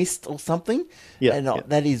just missed or something. Yeah, and yeah.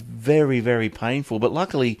 that is very, very painful. But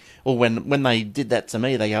luckily, or when they did that to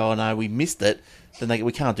me, they go, "Oh no, we missed it." Then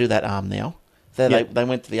we can't do that arm now. So they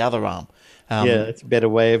went to the other arm. Yeah, it's a better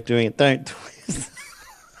way of doing it. Don't twist.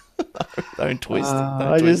 Don't twist.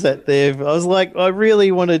 I just sat there. I was like, I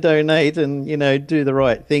really want to donate and, do the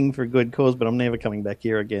right thing for a good cause, but I'm never coming back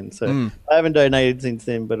here again. So I haven't donated since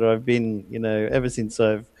then, but I've been, ever since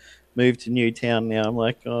I've moved to Newtown now, I'm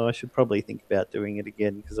like, oh, I should probably think about doing it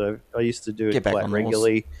again because I used to do it Get back quite on the horse.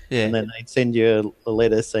 regularly. Yeah. And then they'd send you a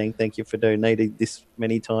letter saying, thank you for donating this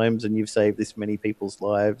many times and you've saved this many people's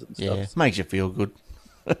lives and stuff. Yeah, makes you feel good.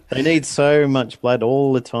 They need so much blood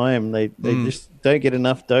all the time. They just don't get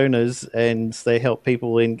enough donors, and they help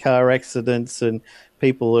people in car accidents and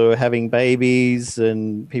people who are having babies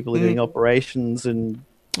and people who are doing operations and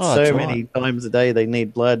that's so right. many times a day they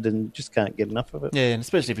need blood and just can't get enough of it. Yeah, and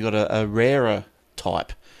especially if you've got a rarer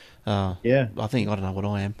type. Yeah. I don't know what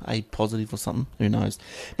I am, A positive or something. Who knows?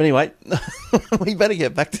 But anyway, we better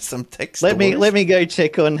get back to some text. Let me go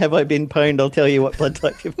check on have I been pwned. I'll tell you what blood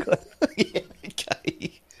type you've got. Yeah,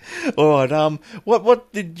 okay. All right.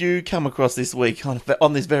 What did you come across this week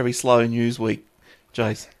on this very slow news week,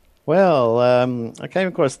 Jace? Well, I came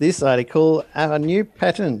across this article. A new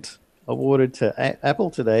patent awarded to Apple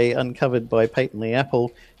today, uncovered by Patently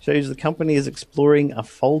Apple, shows the company is exploring a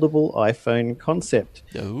foldable iPhone concept,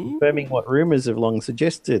 Ooh. confirming what rumors have long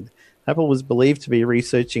suggested. Apple was believed to be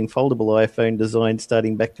researching foldable iPhone design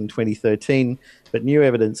starting back in 2013, but new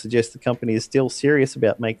evidence suggests the company is still serious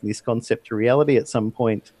about making this concept a reality at some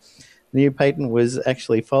point. The new patent was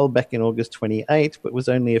actually filed back in August 28, but was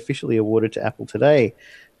only officially awarded to Apple today.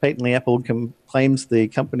 Patently, Apple claims the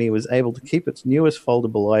company was able to keep its newest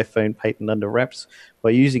foldable iPhone patent under wraps by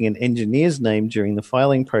using an engineer's name during the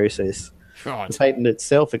filing process. Right. The patent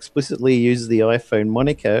itself explicitly uses the iPhone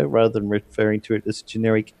moniker rather than referring to it as a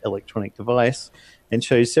generic electronic device, and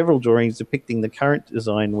shows several drawings depicting the current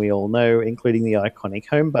design we all know, including the iconic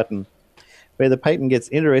home button. Where the patent gets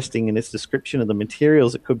interesting in its description of the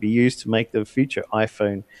materials that could be used to make the future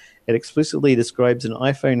iPhone. It explicitly describes an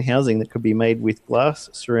iPhone housing that could be made with glass,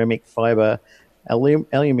 ceramic, fiber,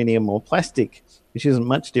 aluminium, or plastic, which isn't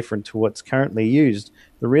much different to what's currently used.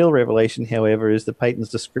 The real revelation, however, is the patent's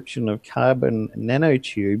description of carbon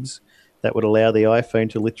nanotubes that would allow the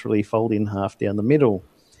iPhone to literally fold in half down the middle.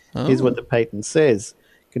 Here's what the patent says.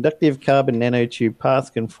 Conductive carbon nanotube paths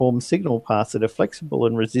can form signal paths that are flexible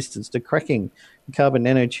and resistant to cracking. The carbon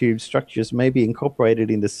nanotube structures may be incorporated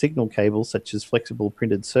into signal cables such as flexible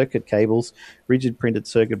printed circuit cables, rigid printed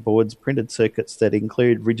circuit boards, printed circuits that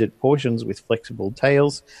include rigid portions with flexible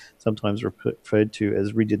tails, sometimes referred to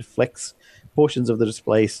as rigid flex, portions of the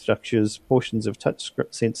display structures, portions of touch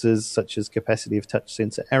sensors such as capacitive touch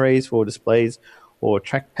sensor arrays for displays or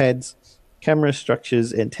trackpads, camera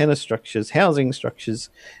structures, antenna structures, housing structures,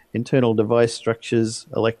 internal device structures,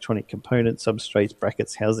 electronic components, substrates,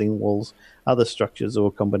 brackets, housing walls, other structures, or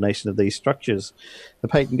a combination of these structures. The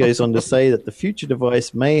patent goes on to say that the future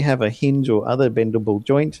device may have a hinge or other bendable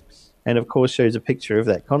joint, and of course shows a picture of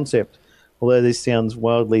that concept. Although this sounds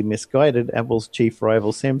wildly misguided, Apple's chief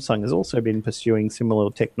rival Samsung has also been pursuing similar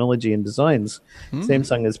technology and designs.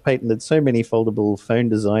 Samsung has patented so many foldable phone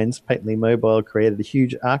designs, Patently Mobile created a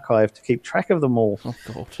huge archive to keep track of them all. Oh,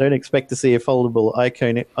 God. Don't expect to see a foldable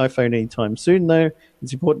iPhone anytime soon, though.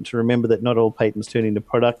 It's important to remember that not all patents turn into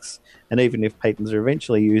products, and even if patents are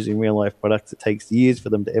eventually used in real-life products, it takes years for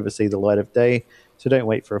them to ever see the light of day. So don't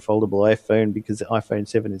wait for a foldable iPhone, because the iPhone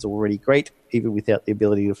 7 is already great, even without the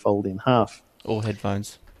ability to fold in half. Or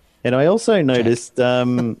headphones. And I also noticed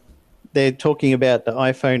they're talking about the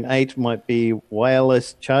iPhone 8 might be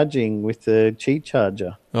wireless charging with the Qi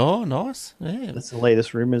charger. Oh, nice. Yeah. That's the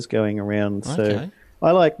latest rumors going around. So Okay.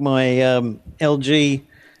 I like my LG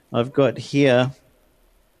I've got here.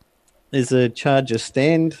 There's a charger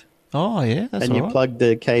stand, Oh, yeah, that's and all you right. plug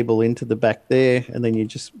the cable into the back there, and then you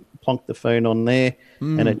just plonk the phone on there,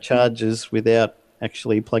 and it charges without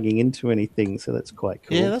actually plugging into anything. So that's quite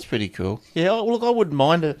cool. Yeah, that's pretty cool. Yeah, look, I wouldn't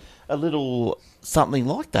mind a little something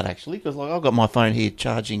like that, actually, because like I've got my phone here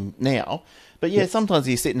charging now. But yeah, sometimes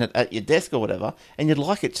you're sitting at your desk or whatever, and you'd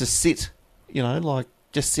like it to sit, like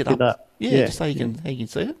just sit up. Yeah, just so you can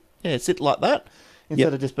see it. Yeah, sit like that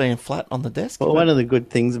instead of just being flat on the desk. Well, one of the good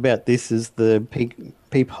things about this is the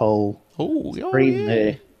peephole screen yeah.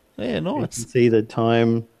 there. Yeah, You nice. can see the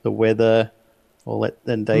time, the weather, all that,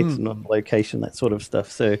 and dates and location, that sort of stuff.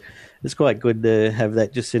 So it's quite good to have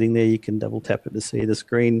that just sitting there. You can double tap it to see the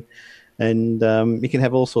screen, and you can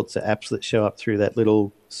have all sorts of apps that show up through that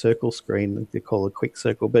little circle screen. They call it quick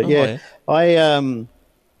circle. But I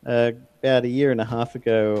about a year and a half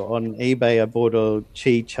ago on eBay, I bought a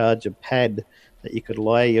Qi charger pad that you could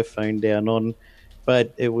lie your phone down on,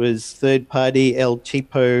 but it was third party El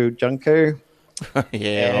Cheapo Junko.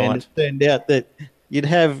 Yeah, And right. it turned out that you'd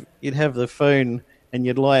have the phone and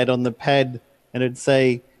you'd lie it on the pad, and it'd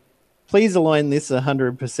say, "Please align this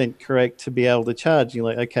 100% correct to be able to charge." You're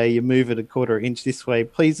like, okay, you move it a quarter inch this way.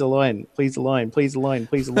 Please align. Please align. Please align.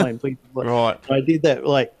 Please align. Please align. Right. I did that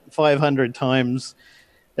like 500 times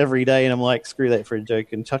every day, and I'm like, screw that for a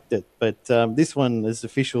joke, and chucked it. But this one is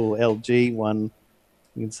official LG one.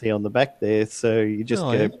 You can see on the back there. So you just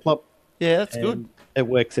go plop. Yeah, that's and good. It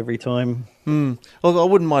works every time. Look, I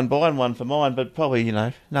wouldn't mind buying one for mine, but probably,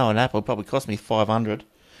 knowing Apple, probably cost me $500.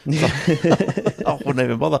 I wouldn't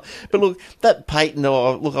even bother. But look, that patent, I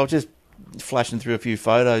was just flashing through a few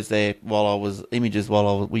photos there images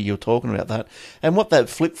while you were talking about that. And what that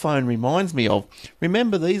flip phone reminds me of,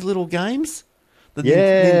 remember these little games? The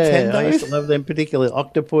Yeah, I used to Nintendos? love them, particularly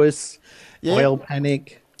Octopus, Yeah. Oil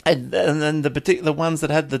Panic. And then the particular ones that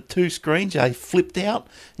had the two screens, they flipped out.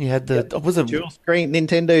 You had was it? Dual screen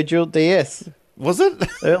Nintendo Dual DS. Was it?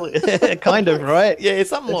 Early, kind of, right? Yeah,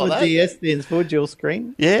 something That's like what that. DS stands for, dual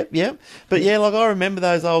screen. Yeah. But yeah, like I remember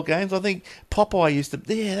those old games. I think Popeye used to.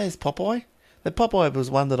 Yeah, there's Popeye. The Popeye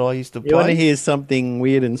was one that I used to You want to play. hear something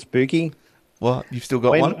weird and spooky? What? You've still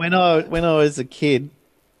got When one? when I was a kid,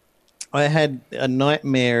 I had a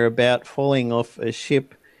nightmare about falling off a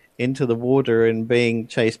ship into the water and being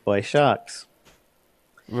chased by sharks.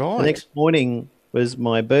 The Right. next morning was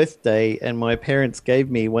my birthday, and my parents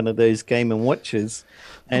gave me one of those Game and Watches,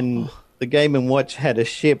 and the Game and Watch had a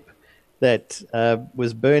ship that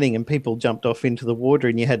was burning, and people jumped off into the water,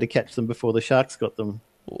 and you had to catch them before the sharks got them.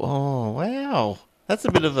 Oh, wow. That's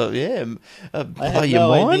a bit of I blow had your no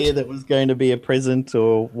mind. idea that was going to be a present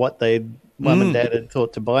or what mum and dad had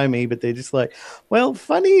thought to buy me, but they're just like, well,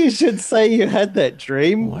 funny you should say you had that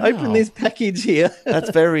dream. Wow. Open this package here. That's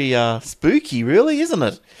very spooky, really, isn't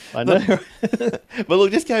it? I know. But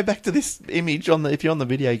look, just go back to this image if you're on the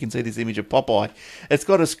video, you can see this image of Popeye. It's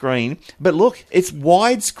got a screen, but look, it's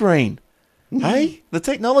widescreen. Hey, the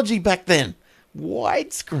technology back then,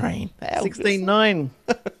 widescreen. How 16.9.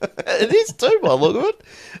 it is too, by the look of it.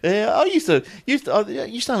 Yeah, I used to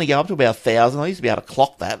only go up to about 1,000. I used to be able to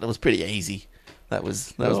clock that. It was pretty easy. That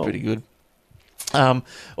was Oh. pretty good. All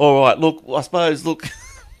right. Look, I suppose. Look,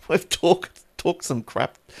 we've talked some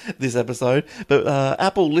crap this episode, but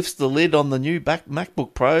Apple lifts the lid on the new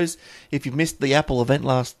MacBook Pros. If you missed the Apple event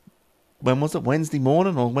when was it? Wednesday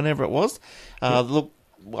morning or whenever it was. Look,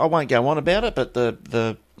 I won't go on about it, but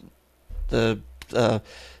the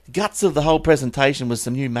guts of the whole presentation was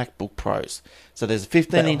some new MacBook Pros. So there's a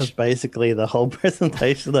 15-inch. That was basically the whole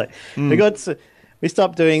presentation. Like, we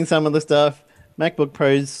stopped doing some of the stuff. MacBook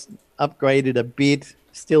Pro's upgraded a bit,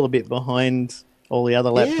 still a bit behind all the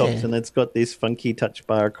other laptops, Yeah. and it's got this funky touch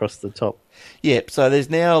bar across the top. Yep, so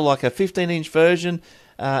there's now like a 15-inch version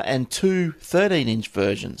and two 13-inch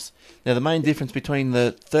versions. Now, the main difference between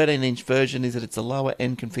the 13-inch version is that it's a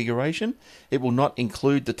lower-end configuration. It will not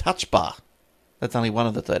include the touch bar. That's only one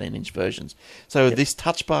of the 13-inch versions. So this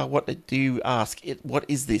touch bar, what do you ask? What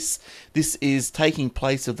is this? This is taking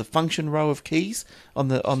place of the function row of keys on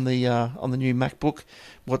the new MacBook.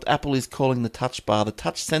 What Apple is calling the touch bar, the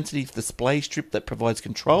touch-sensitive display strip that provides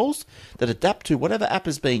controls that adapt to whatever app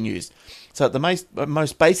is being used. So at the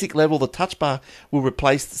most basic level, the touch bar will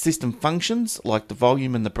replace the system functions like the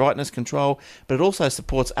volume and the brightness control, but it also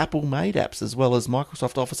supports Apple-made apps as well as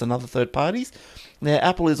Microsoft Office and other third parties. Now,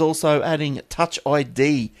 Apple is also adding Touch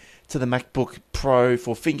ID to the MacBook Pro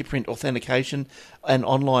for fingerprint authentication and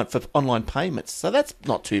online payments. So that's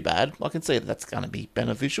not too bad. I can see that's going to be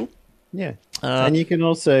beneficial. Yeah. And you can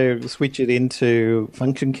also switch it into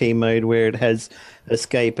function key mode where it has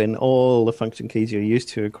escape and all the function keys you're used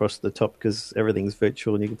to across the top because everything's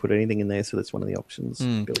virtual and you can put anything in there. So that's one of the options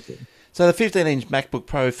built in. So the 15-inch MacBook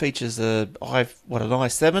Pro features an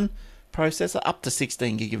i7 processor up to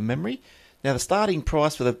 16 gig of memory. Now the starting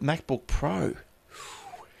price for the MacBook Pro,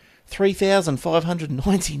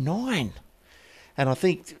 $3,599, and I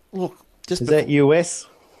think Is that US?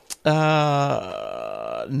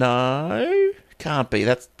 No, can't be.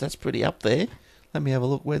 That's pretty up there. Let me have a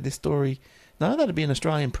look where this story. No, that'd be an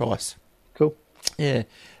Australian price. Cool. Yeah,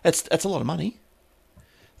 that's a lot of money.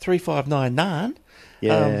 3,599.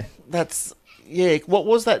 Yeah. What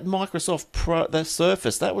was that Microsoft Pro? The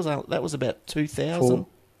Surface that was about 2,000. I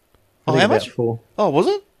Oh, think how about much? 4. Oh, was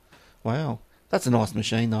it? Wow, that's a nice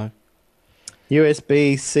machine though.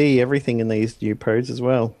 USB-C, everything in these new Pros as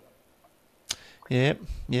well. Yep.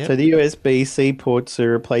 So the USB-C ports are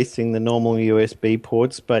replacing the normal USB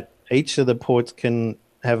ports, but each of the ports can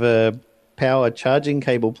have a power charging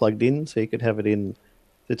cable plugged in, so you could have it in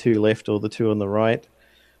the two left or the two on the right.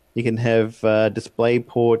 You can have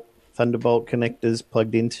DisplayPort Thunderbolt connectors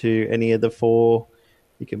plugged into any of the 4.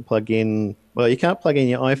 You can plug in... Well, you can't plug in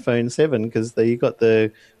your iPhone 7 because you've got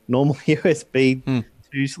the normal USB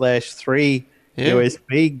 2/3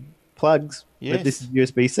 USB plugs, but this is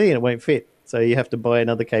USB-C and it won't fit. So you have to buy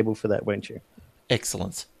another cable for that, won't you?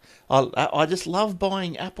 Excellent. I just love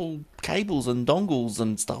buying Apple cables and dongles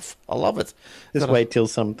and stuff. I love it. Just wait till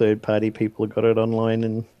some third-party people have got it online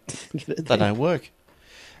and get it They there. don't work.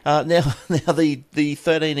 Now the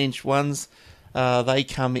 13-inch ones, they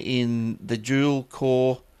come in the dual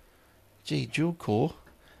core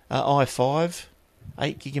i5,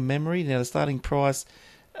 8 gig of memory. Now the starting price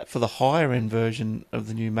for the higher end version of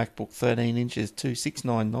the new MacBook 13-inch is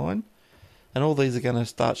 $2,699, and all these are going to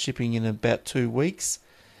start shipping in about 2 weeks.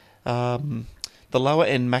 The lower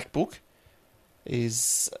end MacBook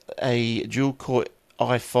is a dual core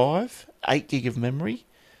i5, 8 gig of memory,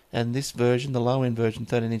 and this version, the low end version,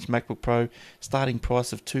 13-inch MacBook Pro, starting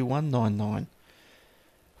price of $2,199.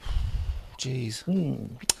 Jeez.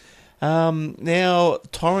 Now,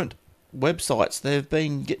 torrent websites, they've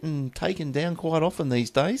been getting taken down quite often these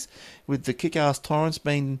days, with the kick-ass torrents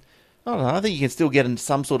being I don't know. I think you can still get in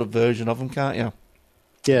some sort of version of them, can't you?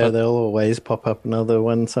 Yeah, But they'll always pop up another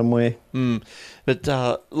one somewhere.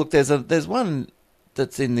 look, there's one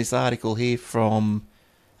that's in this article here from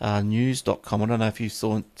news.com. I don't know if you've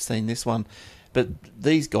seen this one, but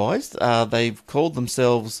these guys, they've called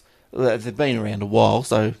themselves. They've been around a while,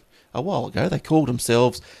 so a while ago they called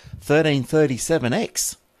themselves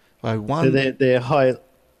 1337X. So So they're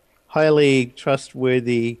highly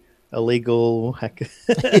trustworthy illegal hacker.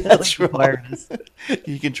 That's illegal right. pirates.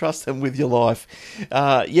 You can trust them with your life.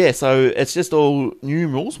 So it's just all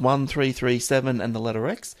numerals 1337 and the letter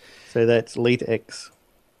X. So that's Leet X.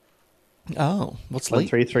 Oh, what's One leet?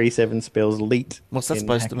 337 spells Leet. What's that in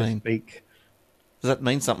supposed to hacker mean? Speak. Does that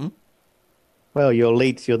mean something? Well, you're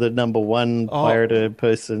Leet. You're the number one Oh. pirated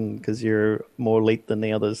person because you're more Leet than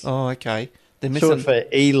the others. Oh, okay. They're Short missing. for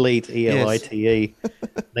elite, ELITE.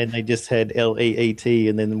 Then they just had LEET,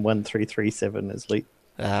 and then 1337 is Leet.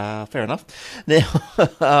 Fair enough.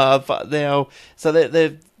 Now, so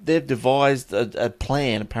they've devised a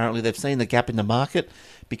plan. Apparently, they've seen the gap in the market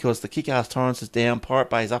because the Kick-Ass Torrents is down,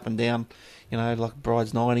 Pirate Bay's up and down. You know, like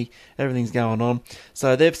Bride's 90, everything's going on.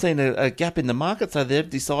 So they've seen a gap in the market, so they've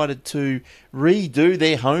decided to redo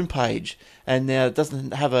their homepage. And now it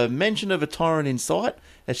doesn't have a mention of a torrent in sight.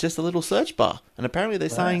 It's just a little search bar. And apparently they're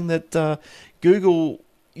saying that Google,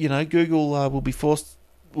 will be forced,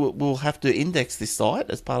 will have to index this site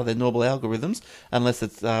as part of their normal algorithms, unless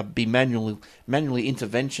it's be manually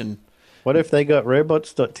intervention. What if they got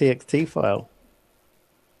robots.txt file?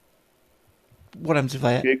 What happens if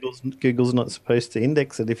they? Google's not supposed to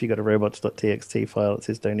index it. If you got a robots.txt file, it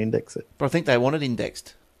says don't index it. But I think they want it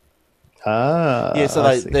indexed. Yeah. So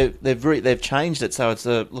I see. they've changed it so it's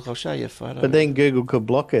a look. I'll show you a photo. But then Google could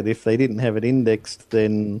block it if they didn't have it indexed.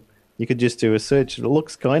 Then you could just do a search. It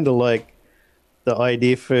looks kind of like the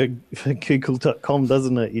idea for Google.com,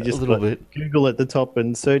 doesn't it? You just A little got bit. Google at the top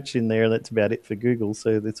and search in there, and that's about it for Google.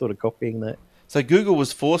 So they're sort of copying that. So Google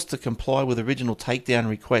was forced to comply with original takedown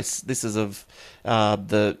requests. This is of with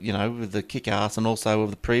the Kick-Ass and also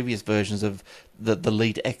of the previous versions of the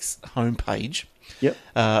Lead X homepage. Yep.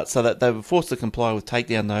 So that they were forced to comply with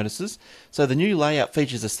takedown notices. So the new layout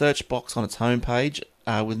features a search box on its homepage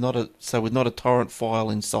with not a torrent file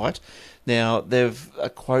in sight. Now, a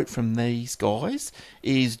quote from these guys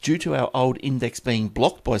is, due to our old index being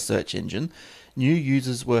blocked by search engine, new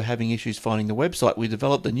users were having issues finding the website. We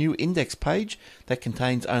developed a new index page that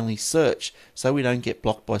contains only search, so we don't get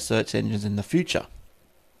blocked by search engines in the future.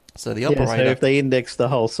 So the operator... So if they indexed the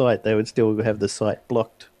whole site, they would still have the site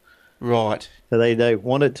blocked. Right. So they don't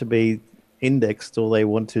want it to be indexed. All they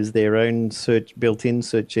want is their own built-in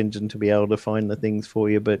search engine to be able to find the things for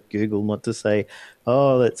you, but Google not to say,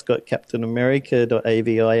 oh, that's got Captain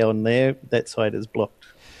America.avi on there. That site is blocked.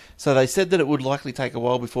 So they said that it would likely take a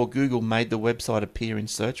while before Google made the website appear in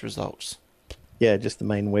search results. Yeah, just the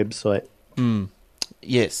main website.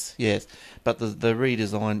 Yes. But the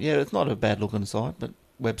redesign, it's not a bad-looking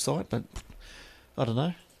website, but I don't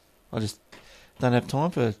know. I just don't have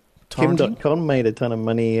time for torrenting. Kim.com made a ton of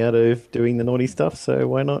money out of doing the naughty stuff, so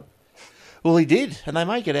why not? Well, he did, and they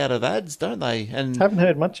make it out of ads, don't they? And Haven't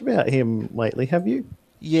heard much about him lately, have you?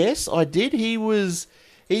 yes, I did. His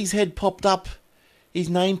name popped up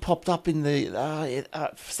in the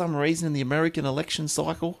for some reason in the American election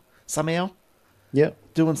cycle somehow. Yep.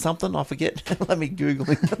 Doing something, I forget. Let me Google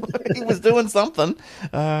him. He was doing something.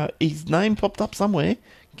 His name popped up somewhere.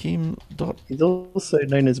 Kim. He's also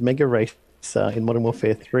known as Mega Racer in Modern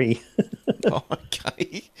Warfare 3.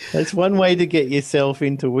 Okay. That's one way to get yourself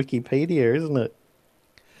into Wikipedia, isn't it?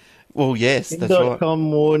 Well, yes, that's right.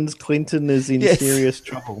 Kim.com warns Clinton is in Yes. serious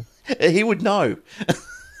trouble. He would know.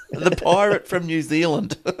 The pirate from New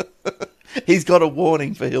Zealand. He's got a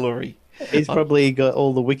warning for Hillary. He's probably got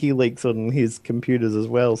all the WikiLeaks on his computers as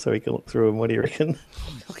well, so he can look through them. What do you reckon?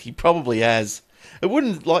 Look, he probably has. It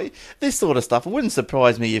wouldn't, like, this sort of stuff, it wouldn't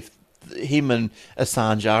surprise me if him and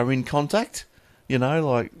Assange are in contact. You know,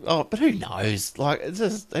 like, but who knows? Like, it's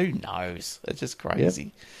just, who knows? It's just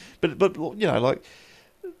crazy. Yep. But like,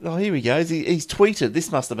 oh, here he goes. He's tweeted.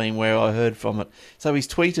 This must have been where I heard from it. So he's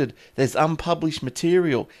tweeted, there's unpublished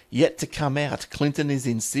material yet to come out. Clinton is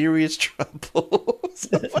in serious trouble.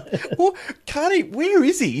 Where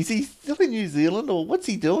is he? Is he still in New Zealand or what's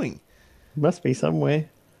he doing? Must be somewhere.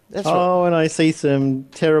 That's right. Oh, and I see some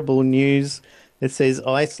terrible news. It says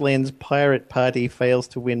Iceland's Pirate Party fails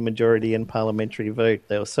to win majority in parliamentary vote.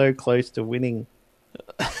 They were so close to winning.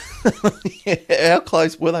 How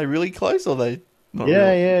close? Were they really close or they not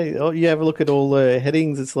really? Yeah. Oh, you have a look at all the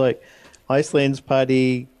headings. It's like Iceland's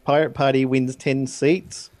Pirate Party wins 10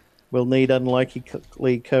 seats. Will need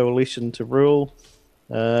unlikely coalition to rule.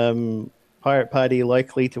 Pirate Party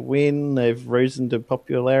likely to win. They've risen to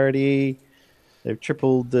popularity. They've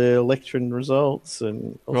tripled the election results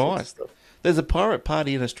and all sorts of Right. stuff. There's a pirate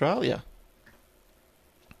party in Australia.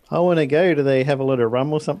 I want to go. Do they have a lot of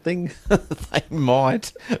rum or something? They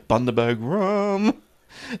might. Bundaberg rum.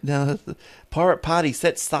 Now, the pirate party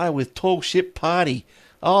sets sail with tall ship party.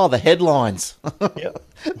 Oh, the headlines. Yeah.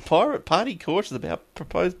 Pirate party cautions about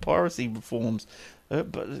proposed piracy reforms.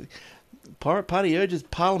 But pirate party urges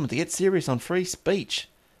Parliament to get serious on free speech.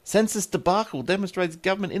 Census debacle demonstrates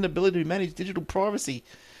government inability to manage digital privacy.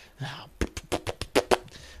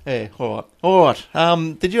 Yeah, all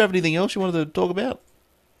right. Did you have anything else you wanted to talk about?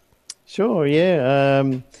 Sure, yeah.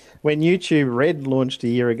 When YouTube Red launched a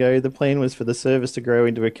year ago, the plan was for the service to grow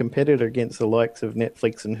into a competitor against the likes of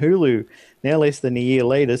Netflix and Hulu. Now, less than a year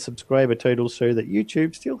later, subscriber totals show that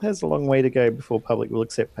YouTube still has a long way to go before public will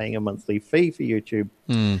accept paying a monthly fee for YouTube.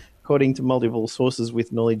 According to multiple sources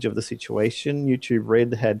with knowledge of the situation, YouTube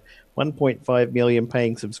Red had 1.5 million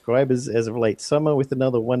paying subscribers as of late summer, with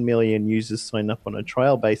another 1 million users signed up on a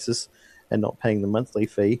trial basis and not paying the monthly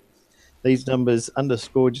fee. These numbers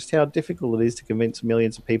underscore just how difficult it is to convince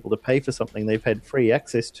millions of people to pay for something they've had free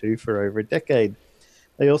access to for over a decade.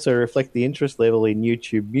 They also reflect the interest level in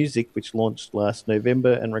YouTube Music, which launched last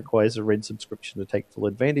November and requires a Red subscription to take full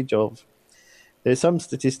advantage of. There's some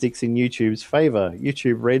statistics in YouTube's favor.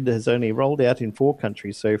 YouTube Red has only rolled out in 4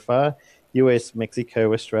 countries so far: US,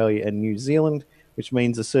 Mexico, Australia, and New Zealand, which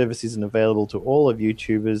means the service isn't available to all of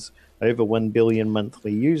YouTubers' over 1 billion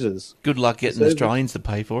monthly users. Good luck getting Australians to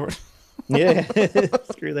pay for it. Yeah,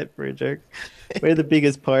 screw that for a joke. We're the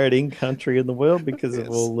biggest pirating country in the world because of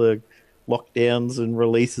all the lockdowns and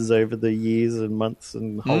releases over the years and months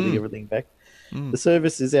and holding everything back. The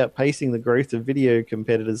service is outpacing the growth of video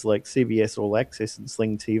competitors like CBS All Access and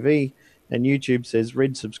Sling TV, and YouTube says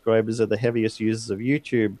Red subscribers are the heaviest users of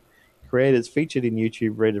YouTube. Creators featured in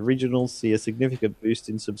YouTube Red Originals see a significant boost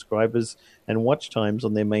in subscribers and watch times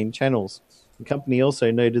on their main channels. The company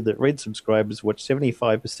also noted that Red subscribers watch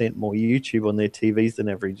 75% more YouTube on their TVs than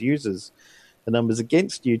average users. The numbers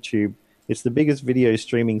against YouTube: it's the biggest video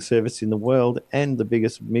streaming service in the world and the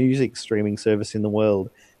biggest music streaming service in the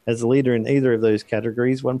world. As a leader in either of those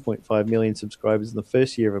categories, 1.5 million subscribers in the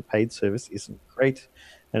first year of a paid service isn't great,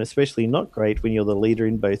 and especially not great when you're the leader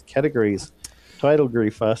in both categories. Tidal grew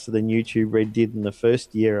faster than YouTube Red did in the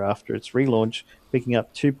first year after its relaunch, picking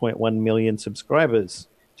up 2.1 million subscribers.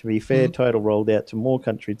 To be fair, Tidal rolled out to more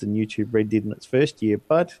countries than YouTube Red did in its first year,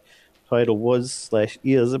 but Tidal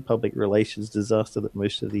was/is a public relations disaster that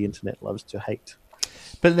most of the internet loves to hate.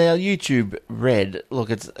 But now YouTube Red, look,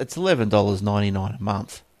 it's $11.99 a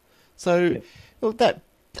month. So well, that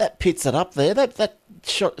pits it up there. That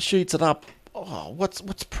shoots it up. Oh, what's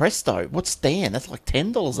Presto? What's Stan? That's like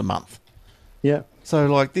 $10 a month. Yeah. So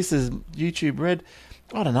like this is YouTube Red.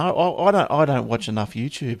 I don't know. I don't watch enough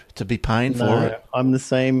YouTube to be paying for it. I'm the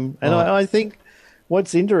same. And I think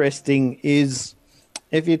what's interesting is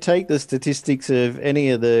if you take the statistics of any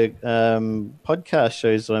of the podcast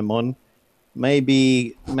shows I'm on,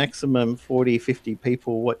 maybe maximum 40, 50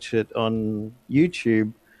 people watch it on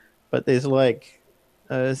YouTube, but there's like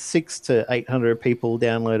 600 to 800 people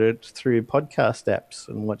download it through podcast apps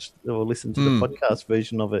and watch or listen to the podcast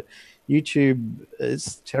version of it. YouTube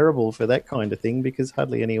is terrible for that kind of thing because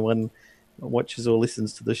hardly anyone watches or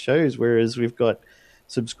listens to the shows, whereas we've got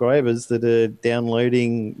subscribers that are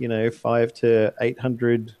downloading, 500 to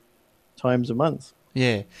 800 times a month.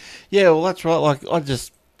 Yeah. Well, that's right. Like look,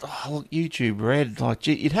 YouTube Red. Like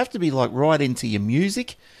you'd have to be like right into your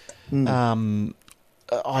music.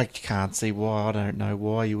 I can't see why. I don't know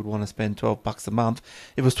why you would want to spend $12 a month.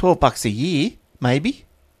 If it was $12 a year, maybe.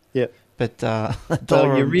 Yeah. But so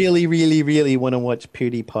you really, really, really want to watch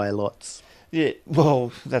PewDiePie lots. Yeah,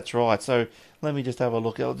 well, that's right. So let me just have a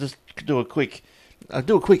look. I'll just do a quick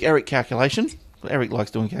Eric calculation. Eric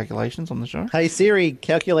likes doing calculations on the show. Hey Siri,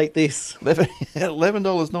 calculate this.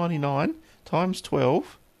 $11.99 times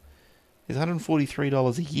 12 is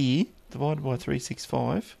 $143 a year divided by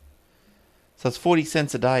 365. So it's 40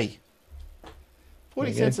 cents a day.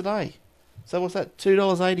 40 cents a day. So what's that?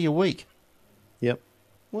 $2.80 a week. Yep.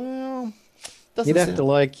 Well, you'd have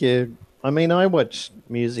to I watch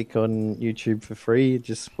music on YouTube for free.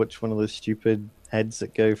 Just watch one of those stupid ads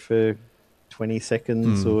that go for 20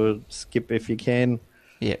 seconds or skip if you can.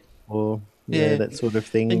 Yeah. Or that sort of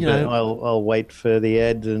thing. And, but I'll wait for the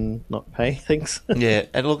ad and not pay. Thanks. Yeah,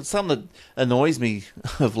 and look, something that annoys me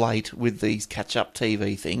of late with these catch-up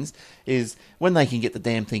TV things is when they can get the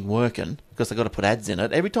damn thing working, because they've got to put ads in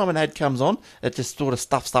it. Every time an ad comes on, it just sort of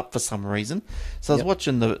stuffs up for some reason. So I was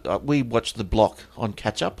watching we watched The Block on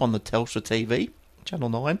catch-up on the Telstra TV. Channel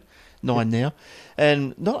 9, 9 now.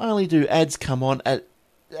 And not only do ads come on at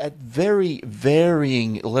very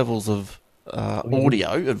varying levels of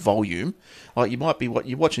audio and volume, like you might be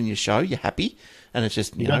you're watching your show, you're happy, and it's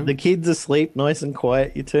just, You got the kids asleep, nice and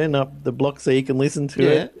quiet. You turn up the block so you can listen to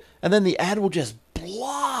it. And then the ad will just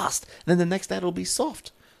blast. And then the next ad will be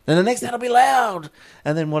soft. Then the next ad will be loud.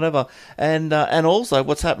 And then whatever. And also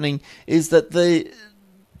what's happening is that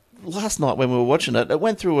last night when we were watching it, it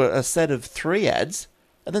went through a set of 3 ads,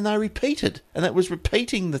 and then they repeated. And that was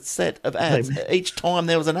repeating the set of ads each time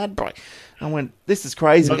there was an ad break. I went, this is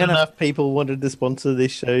crazy. Not enough people wanted to sponsor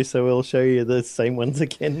this show, so we'll show you the same ones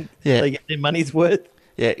again. Yeah. They get their money's worth.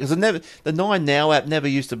 Yeah, because the 9 Now app never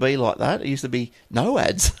used to be like that. It used to be no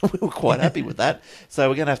ads. We were quite happy with that. So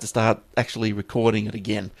we're going to have to start actually recording it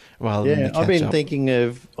again rather than the I've been catch-up. thinking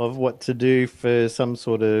of what to do for some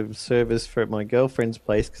sort of service for my girlfriend's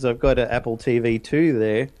place, because I've got an Apple TV 2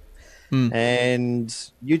 there, and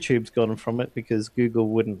YouTube's gone from it because Google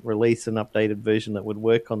wouldn't release an updated version that would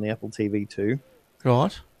work on the Apple TV 2.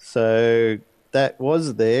 Right. So that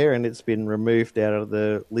was there, and it's been removed out of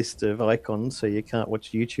the list of icons, so you can't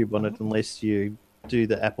watch YouTube on it unless you do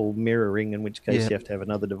the Apple mirroring, in which case you have to have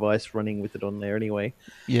another device running with it on there anyway.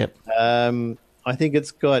 Yep. I think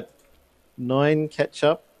it's got 9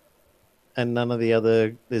 catch-up and none of the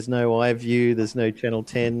other... There's no iView, there's no Channel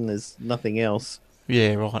 10, there's nothing else.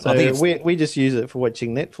 Yeah, right. So I think we just use it for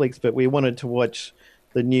watching Netflix, but we wanted to watch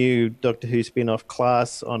the new Doctor Who spin-off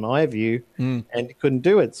Class on iView and couldn't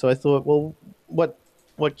do it. So I thought, well,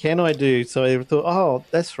 what can I do? So I thought, oh,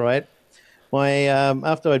 that's right. My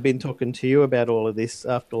after I'd been talking to you about all of this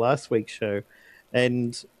after last week's show,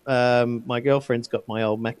 and my girlfriend's got my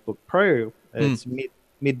old MacBook Pro. It's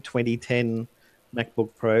mid 2010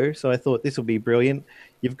 MacBook Pro. So I thought this will be brilliant.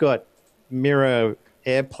 You've got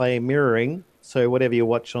AirPlay mirroring. So whatever you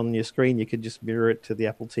watch on your screen, you could just mirror it to the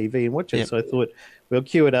Apple TV and watch it. Yep. So I thought we'll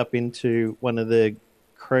queue it up into one of the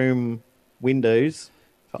Chrome windows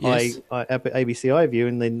for ABC iView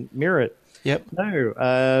and then mirror it. Yep.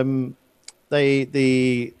 No,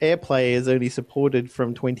 the AirPlay is only supported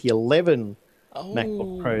from 2011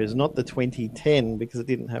 MacBook Pros, not the 2010, because it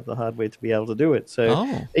didn't have the hardware to be able to do it. So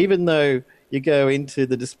even though you go into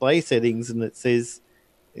the display settings and it says...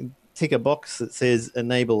 tick a box that says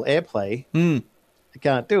enable AirPlay, I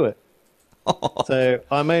can't do it. So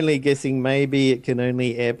I'm only guessing maybe it can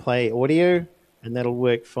only AirPlay audio, and that'll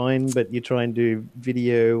work fine, but you try and do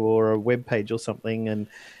video or a web page or something, and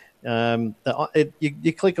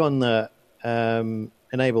you click on the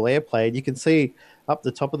enable AirPlay, and you can see up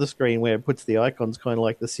the top of the screen where it puts the icons, kind of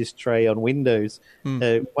like the sys tray on Windows.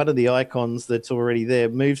 One of the icons that's already there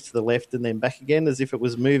moves to the left and then back again, as if it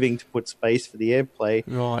was moving to put space for the AirPlay.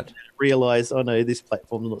 Right. Realised, oh no, this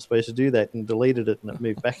platform's not supposed to do that, and deleted it, and it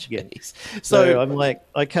moved back again. So I'm like,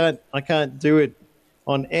 I can't do it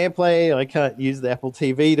on AirPlay. I can't use the Apple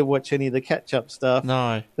TV to watch any of the catch-up stuff.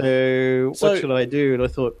 No. So what should I do? And I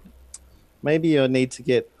thought, maybe I need to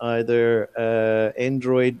get either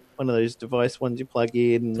Android, one of those device ones you plug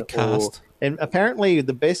in. And apparently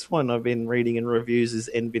the best one I've been reading in reviews is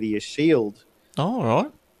NVIDIA Shield. Oh,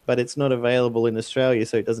 right. But it's not available in Australia,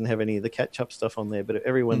 so it doesn't have any of the catch-up stuff on there. But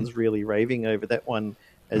everyone's really raving over that one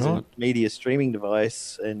as a media streaming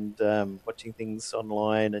device and watching things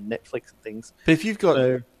online and Netflix and things. But if you've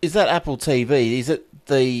got... is that Apple TV, is it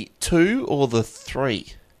the 2 or the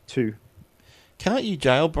 3? 2. Can't you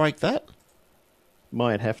jailbreak that?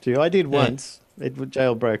 Might have to. I did once. It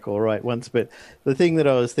jailbroke all right once, but the thing that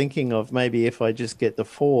I was thinking of, maybe if I just get the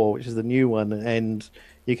 4, which is the new one, and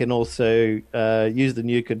you can also use the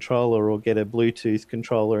new controller or get a Bluetooth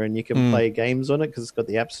controller and you can play games on it because it's got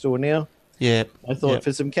the App Store now. Yeah. I thought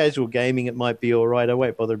for some casual gaming it might be all right. I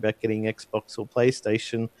won't bother about getting Xbox or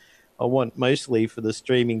PlayStation. I want mostly for the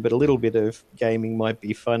streaming, but a little bit of gaming might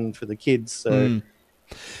be fun for the kids. So.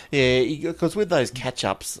 Yeah, because with those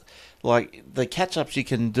catch-ups, like the catch-ups you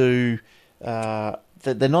can do, they're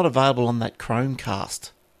not available on that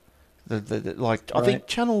Chromecast. I think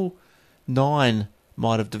Channel 9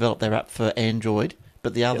 might have developed their app for Android,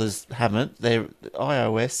 but the others haven't. They're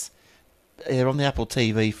iOS. They're on the Apple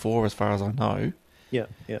TV 4 as far as I know. Yeah.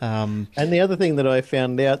 And the other thing that I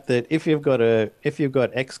found out that if you've got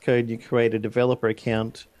Xcode, you create a developer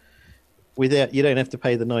account you don't have to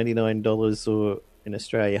pay the $99 or in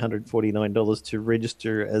Australia $149 to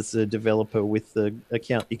register as a developer with the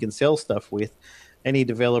account you can sell stuff with. Any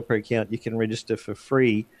developer account you can register for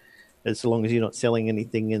free as long as you're not selling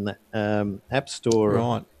anything in the App Store.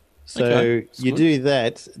 Right. So you do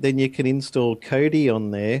that, then you can install Kodi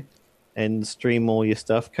on there and stream all your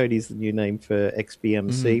stuff. Kodi's the new name for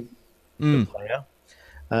XBMC, the player.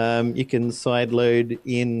 You can sideload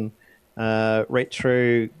in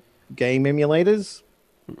retro game emulators.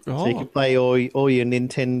 So you can play all your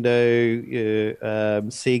Nintendo, your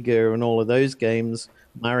Sega, and all of those games,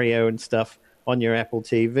 Mario and stuff, on your Apple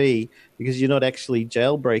TV because you're not actually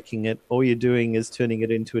jailbreaking it. All you're doing is turning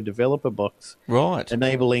it into a developer box, Right.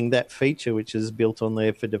 enabling that feature, which is built on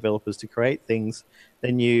there for developers to create things.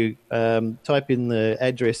 Then you type in the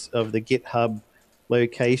address of the GitHub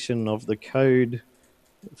location of the code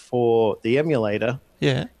for the emulator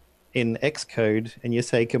Yeah. in Xcode, and you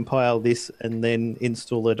say compile this and then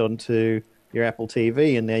install it onto your Apple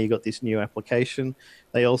TV, and now you got this new application.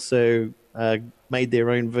 They also made their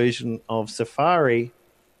own version of Safari,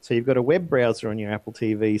 so you've got a web browser on your Apple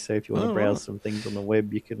TV. So if you want to browse some things on the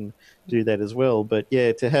web, you can do that as well. But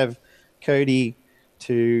yeah, to have Kodi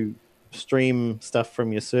to stream stuff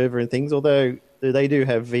from your server and things, although they do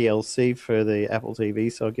have VLC for the Apple TV,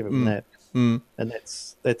 so I'll give them that. And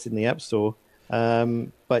that's in the App Store.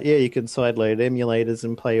 But yeah, you can sideload emulators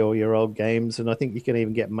and play all your old games, and I think you can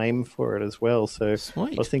even get MAME for it as well. So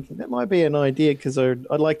Sweet. I was thinking that might be an idea because I'd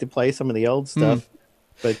like to play some of the old stuff,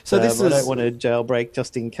 but So I don't want to jailbreak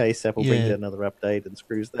just in case Apple brings Yeah. out another update and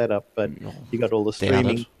screws that up. But Oh, you got all the doubt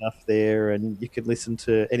streaming it. stuff there, and you can listen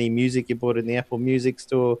to any music you bought in the Apple Music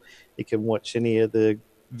Store. You can watch any of the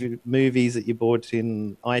movies that you bought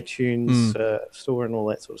in iTunes store and all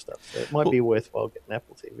that sort of stuff. So it might be worthwhile getting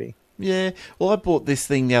Apple TV. Yeah, well, I bought this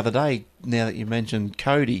thing the other day. Now that you mentioned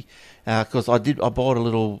Kodi, because I bought a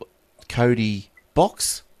little Kodi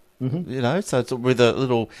box. You know, so it's with a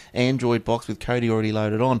little Android box with Kodi already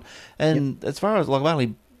loaded on. And as far as like, I've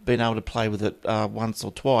only been able to play with it once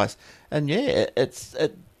or twice, and yeah,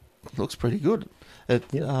 it looks pretty good.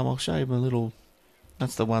 I'll show you my little.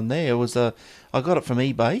 That's the one there. It was I got it from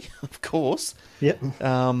eBay, of course. Yep.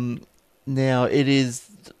 Now it is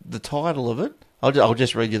the title of it. I'll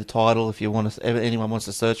just read you the title if you want to. Anyone wants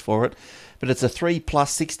to search for it, but it's a 3 plus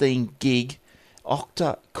 16 gig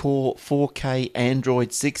octa-core 4K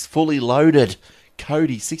Android 6 fully loaded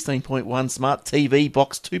Kodi 16.1 smart TV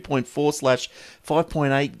box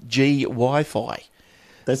 2.4/5.8G Wi-Fi.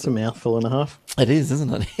 That's a mouthful and a half. It is,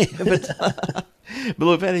 isn't it? but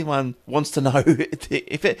look, if anyone wants to know,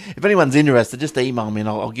 if anyone's interested, just email me and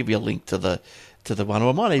I'll give you a link to the one. Or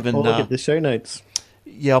I might even look at the show notes.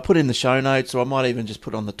 Yeah, I'll put it in the show notes, or I might even just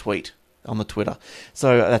put it on the tweet on the Twitter.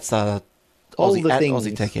 So that's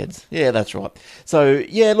Aussie Tech Heads. Yeah, that's right. So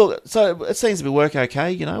yeah, look, so it seems to be working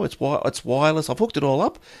okay. You know, it's wireless. I've hooked it all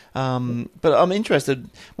up. But I'm interested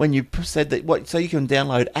when you said that. So you can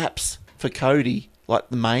download apps for Kodi, like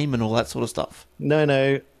the MAME and all that sort of stuff.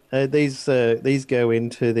 No. These go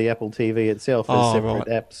into the Apple TV itself as separate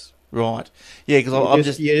apps. Right. Yeah,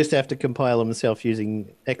 because you just have to compile them yourself using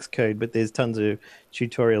Xcode, but there's tons of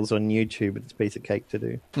tutorials on YouTube. It's a piece of cake to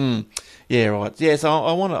do. Yeah, right. Yeah, so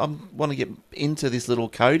I want to get into this little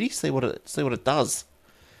Kodi, see what it does,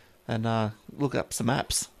 and look up some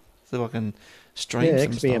apps, see if I can stream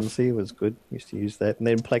some stuff. XBMC was good. Used to use that, and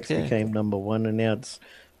then Plex became number one, and now it's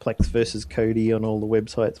Plex versus Kodi on all the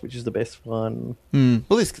websites, which is the best one.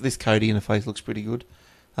 Well, this Kodi interface looks pretty good.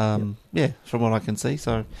 Yeah, from what I can see.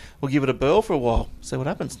 So we'll give it a burl for a while, see what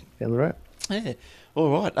happens. Sounds right. Yeah.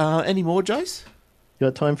 All right. Any more, Jace? You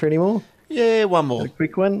got time for any more? Yeah, one more. A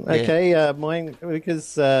quick one? Yeah. Okay, mine,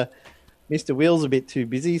 because Mr. Will's a bit too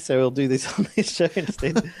busy, so we'll do this on this show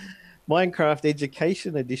instead. Minecraft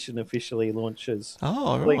Education Edition officially launches.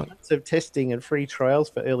 Oh, Following right. months of testing and free trials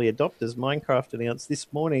for early adopters, Minecraft announced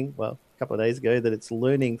this morning, well, a couple of days ago, that its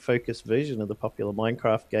learning-focused version of the popular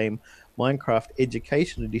Minecraft game, Minecraft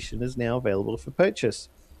Education Edition, is now available for purchase.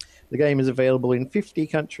 The game is available in 50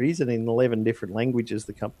 countries and in 11 different languages,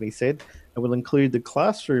 the company said, and will include the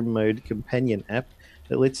Classroom Mode companion app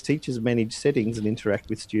that lets teachers manage settings and interact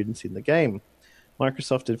with students in the game.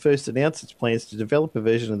 Microsoft had first announced its plans to develop a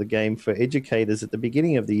version of the game for educators at the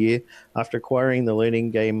beginning of the year after acquiring the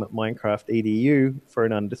learning game Minecraft EDU for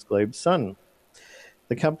an undisclosed sum.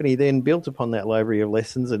 The company then built upon that library of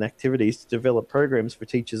lessons and activities to develop programs for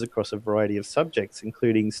teachers across a variety of subjects,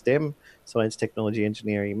 including STEM, science, technology,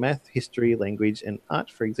 engineering, math, history, language, and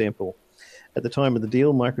art, for example. At the time of the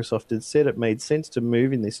deal, Microsoft had said it made sense to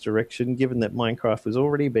move in this direction, given that Minecraft was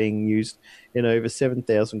already being used in over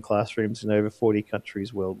 7,000 classrooms in over 40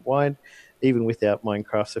 countries worldwide, even without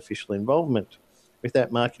Minecraft's official involvement. With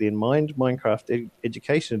that market in mind, Minecraft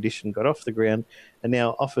Education Edition got off the ground and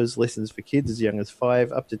now offers lessons for kids as young as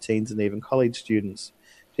 5 up to teens and even college students.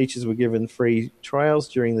 Teachers were given free trials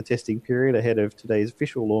during the testing period ahead of today's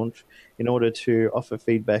official launch in order to offer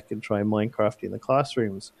feedback and try Minecraft in the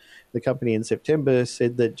classrooms. The company in September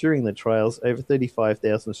said that during the trials, over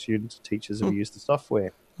 35,000 students and teachers have used the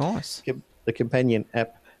software. Nice. The companion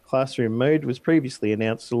app Classroom Mode was previously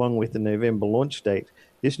announced along with the November launch date.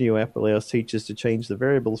 This new app allows teachers to change the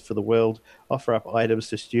variables for the world, offer up items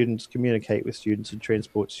to students, communicate with students, and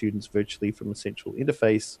transport students virtually from a central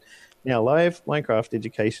interface. Now live, Minecraft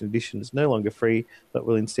Education Edition is no longer free, but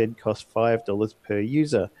will instead cost $5 per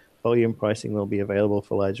user. Volume pricing will be available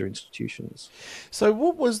for larger institutions. So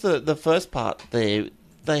what was the first part there?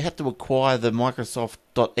 They had to acquire the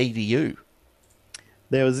Microsoft.edu.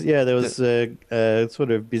 There was a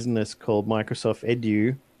sort of business called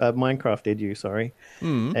Minecraft Edu, sorry,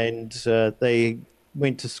 and they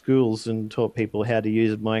went to schools and taught people how to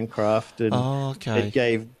use Minecraft, and it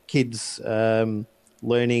gave kids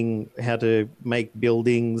learning how to make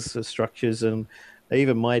buildings, structures, and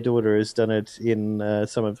even my daughter has done it in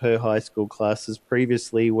some of her high school classes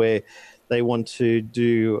previously, where they want to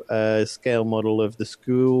do a scale model of the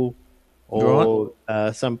school. Or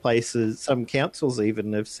some places, some councils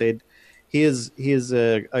even have said, here's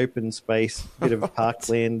a open space, bit of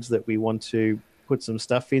parkland that we want to put some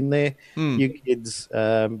stuff in there. You kids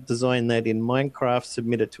design that in Minecraft,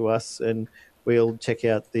 submit it to us, and we'll check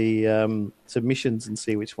out the submissions and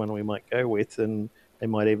see which one we might go with, and they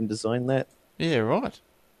might even design that. Yeah, right.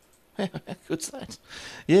 Good's that?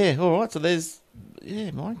 Yeah, all right. So there's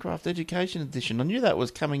Minecraft Education Edition. I knew that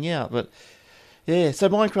was coming out, but... Yeah, so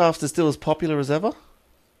Minecraft is still as popular as ever?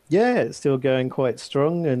 Yeah, it's still going quite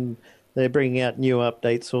strong, and they're bringing out new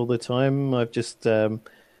updates all the time. I've just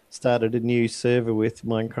started a new server with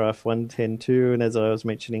Minecraft 1.10.2, and as I was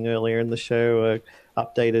mentioning earlier in the show, I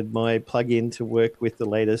updated my plugin to work with the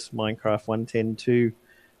latest Minecraft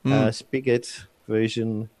 1.10.2 Spigot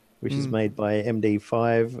version, which is made by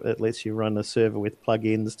MD5. It lets you run a server with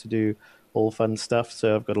plugins to do all fun stuff.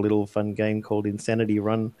 So I've got a little fun game called Insanity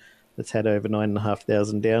Run, that's had over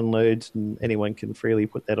 9,500 downloads, and anyone can freely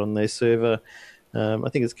put that on their server. I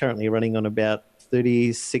think it's currently running on about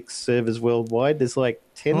 36 servers worldwide. There's like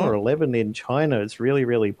 10 or 11 in China. It's really,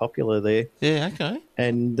 really popular there. Yeah, okay.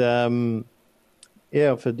 And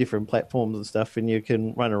for different platforms and stuff, and you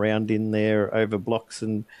can run around in there over blocks,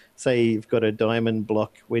 and say you've got a diamond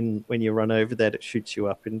block, when you run over that, it shoots you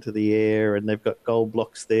up into the air, and they've got gold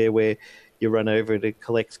blocks there where you run over to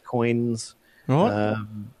collect coins. Right.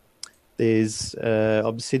 There's an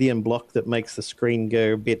obsidian block that makes the screen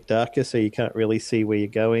go a bit darker so you can't really see where you're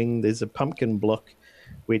going. There's a pumpkin block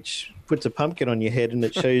which puts a pumpkin on your head and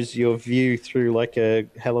it shows your view through like a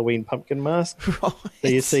Halloween pumpkin mask. Right. So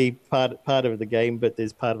you see part of the game, but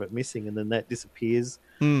there's part of it missing, and then that disappears.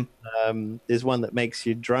 There's one that makes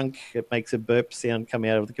you drunk. It makes a burp sound come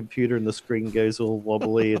out of the computer and the screen goes all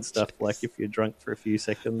wobbly and stuff, like if you're drunk for a few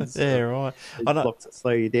seconds. Yeah, right. There's blocks that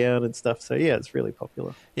slow you down and stuff. So, yeah, it's really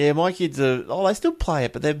popular. Yeah, my kids they still play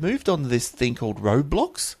it, but they've moved on to this thing called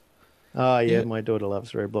Roblox. Oh, yeah, my daughter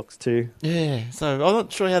loves Roblox too. Yeah, so I'm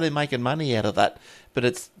not sure how they're making money out of that, but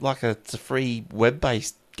it's like it's a free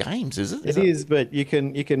web-based games, is it? It is, but you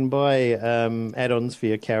can buy add-ons for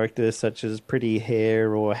your characters, such as pretty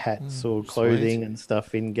hair or hats or clothing and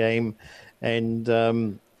stuff in game,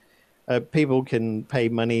 and people can pay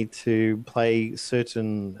money to play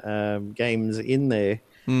certain games in there.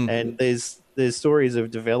 And there's stories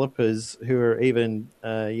of developers who are even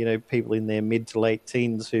people in their mid to late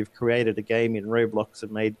teens who've created a game in Roblox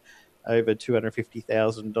and made over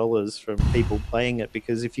 $250,000 from people playing it,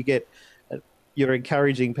 because if you get you're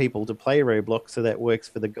encouraging people to play Roblox, so that works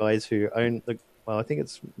for the guys who own I think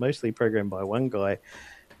it's mostly programmed by one guy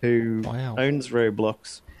who owns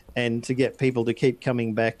Roblox, and to get people to keep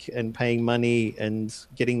coming back and paying money and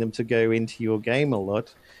getting them to go into your game a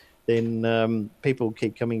lot, then people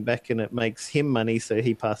keep coming back and it makes him money, so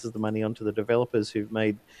he passes the money on to the developers who've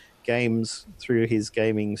made games through his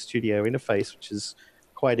gaming studio interface, which is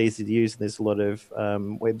quite easy to use. And there's a lot of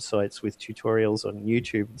websites with tutorials on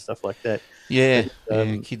YouTube and stuff like that. Yeah,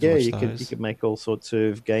 kids you could make all sorts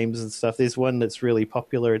of games and stuff. There's one that's really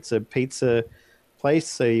popular. It's a pizza place,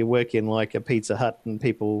 so you work in like a Pizza Hut, and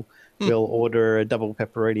people will order a double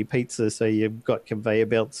pepperoni pizza. So you've got conveyor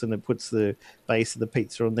belts, and it puts the base of the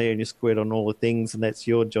pizza on there, and you squirt on all the things, and that's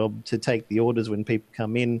your job to take the orders when people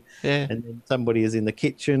come in. Yeah. And then somebody is in the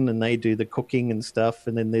kitchen, and they do the cooking and stuff,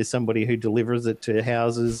 and then there's somebody who delivers it to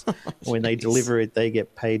houses. When they deliver it, they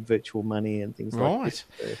get paid virtual money and things like that.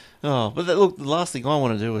 So. Oh, but look, the last thing I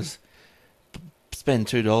want to do is spend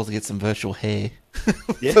 $2 to get some virtual hair.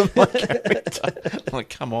 For my character. I'm like,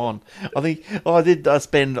 come on. I think I did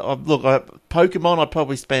spend. Pokemon. I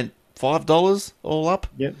probably spent $5 all up.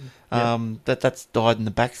 Yep. That's died in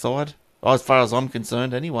the backside, as far as I'm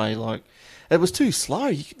concerned. Anyway, like it was too slow.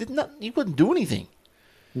 You couldn't do anything.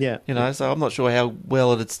 Yeah. You know, so I'm not sure how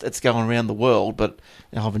well it's going around the world, but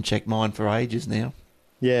I haven't checked mine for ages now.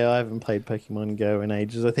 Yeah, I haven't played Pokemon Go in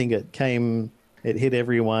ages. I think it hit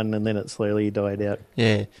everyone, and then it slowly died out.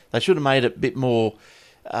 Yeah, they should have made it a bit more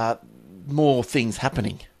things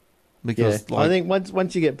happening. Because I think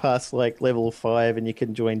once you get past like level 5 and you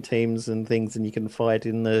can join teams and things and you can fight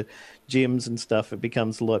in the gyms and stuff, it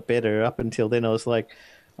becomes a lot better. Up until then, I was like,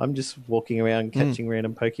 I'm just walking around catching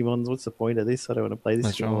random Pokemons. What's the point of this? I don't want to play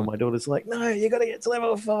this anymore. Right. My daughter's like, no, you got to get to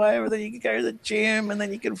level 5, and then you can go to the gym, and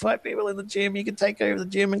then you can fight people in the gym. You can take over the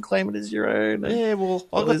gym and claim it as your own. Yeah, well,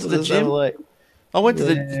 I got to the gym. I went to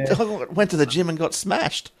the gym and got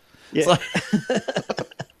smashed. Yeah.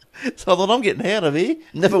 So I thought, I'm getting out of here.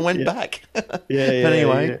 Never went back. But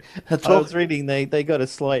anyway, I was reading they got a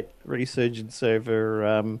slight resurgence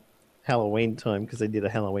over Halloween time because they did a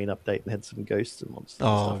Halloween update and had some ghosts and monsters.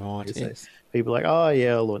 Oh, and stuff. right. So yes. people are like, oh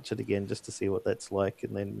yeah, I'll launch it again just to see what that's like,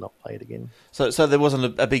 and then not play it again. So there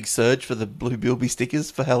wasn't a big surge for the Blue Bilby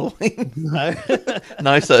stickers for Halloween. No,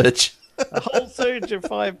 no surge. A whole surge of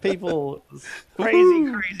 5 people.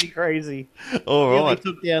 Crazy. All right. They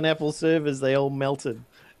took down Apple servers. They all melted.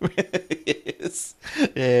 Yes.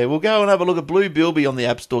 Yeah, we'll go and have a look at Blue Bilby on the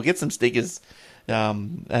App Store. Get some stickers,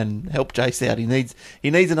 and help Jace out. He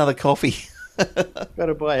needs another coffee. Got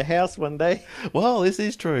to buy a house one day. Well, this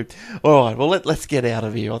is true. All right. Well, let's get out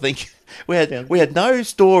of here. I think we had no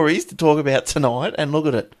stories to talk about tonight, and look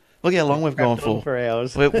at it. Look how long we've gone for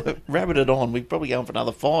hours. We're rabbited on. We're probably going for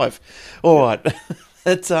another 5. All right.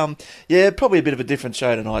 It's probably a bit of a different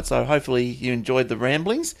show tonight. So hopefully you enjoyed the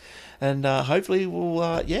ramblings, and hopefully we'll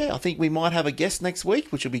I think we might have a guest next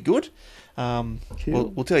week, which will be good. Cool.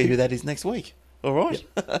 We'll tell you who that is next week. All right.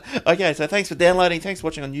 Yep. Okay. So thanks for downloading. Thanks for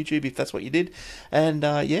watching on YouTube if that's what you did. And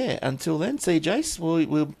until then, see you, Jace.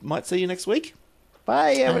 We might see you next week.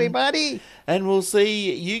 Bye, everybody. And we'll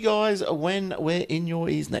see you guys when we're in your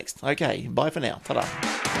ears next. Okay. Bye for now. Ta-da.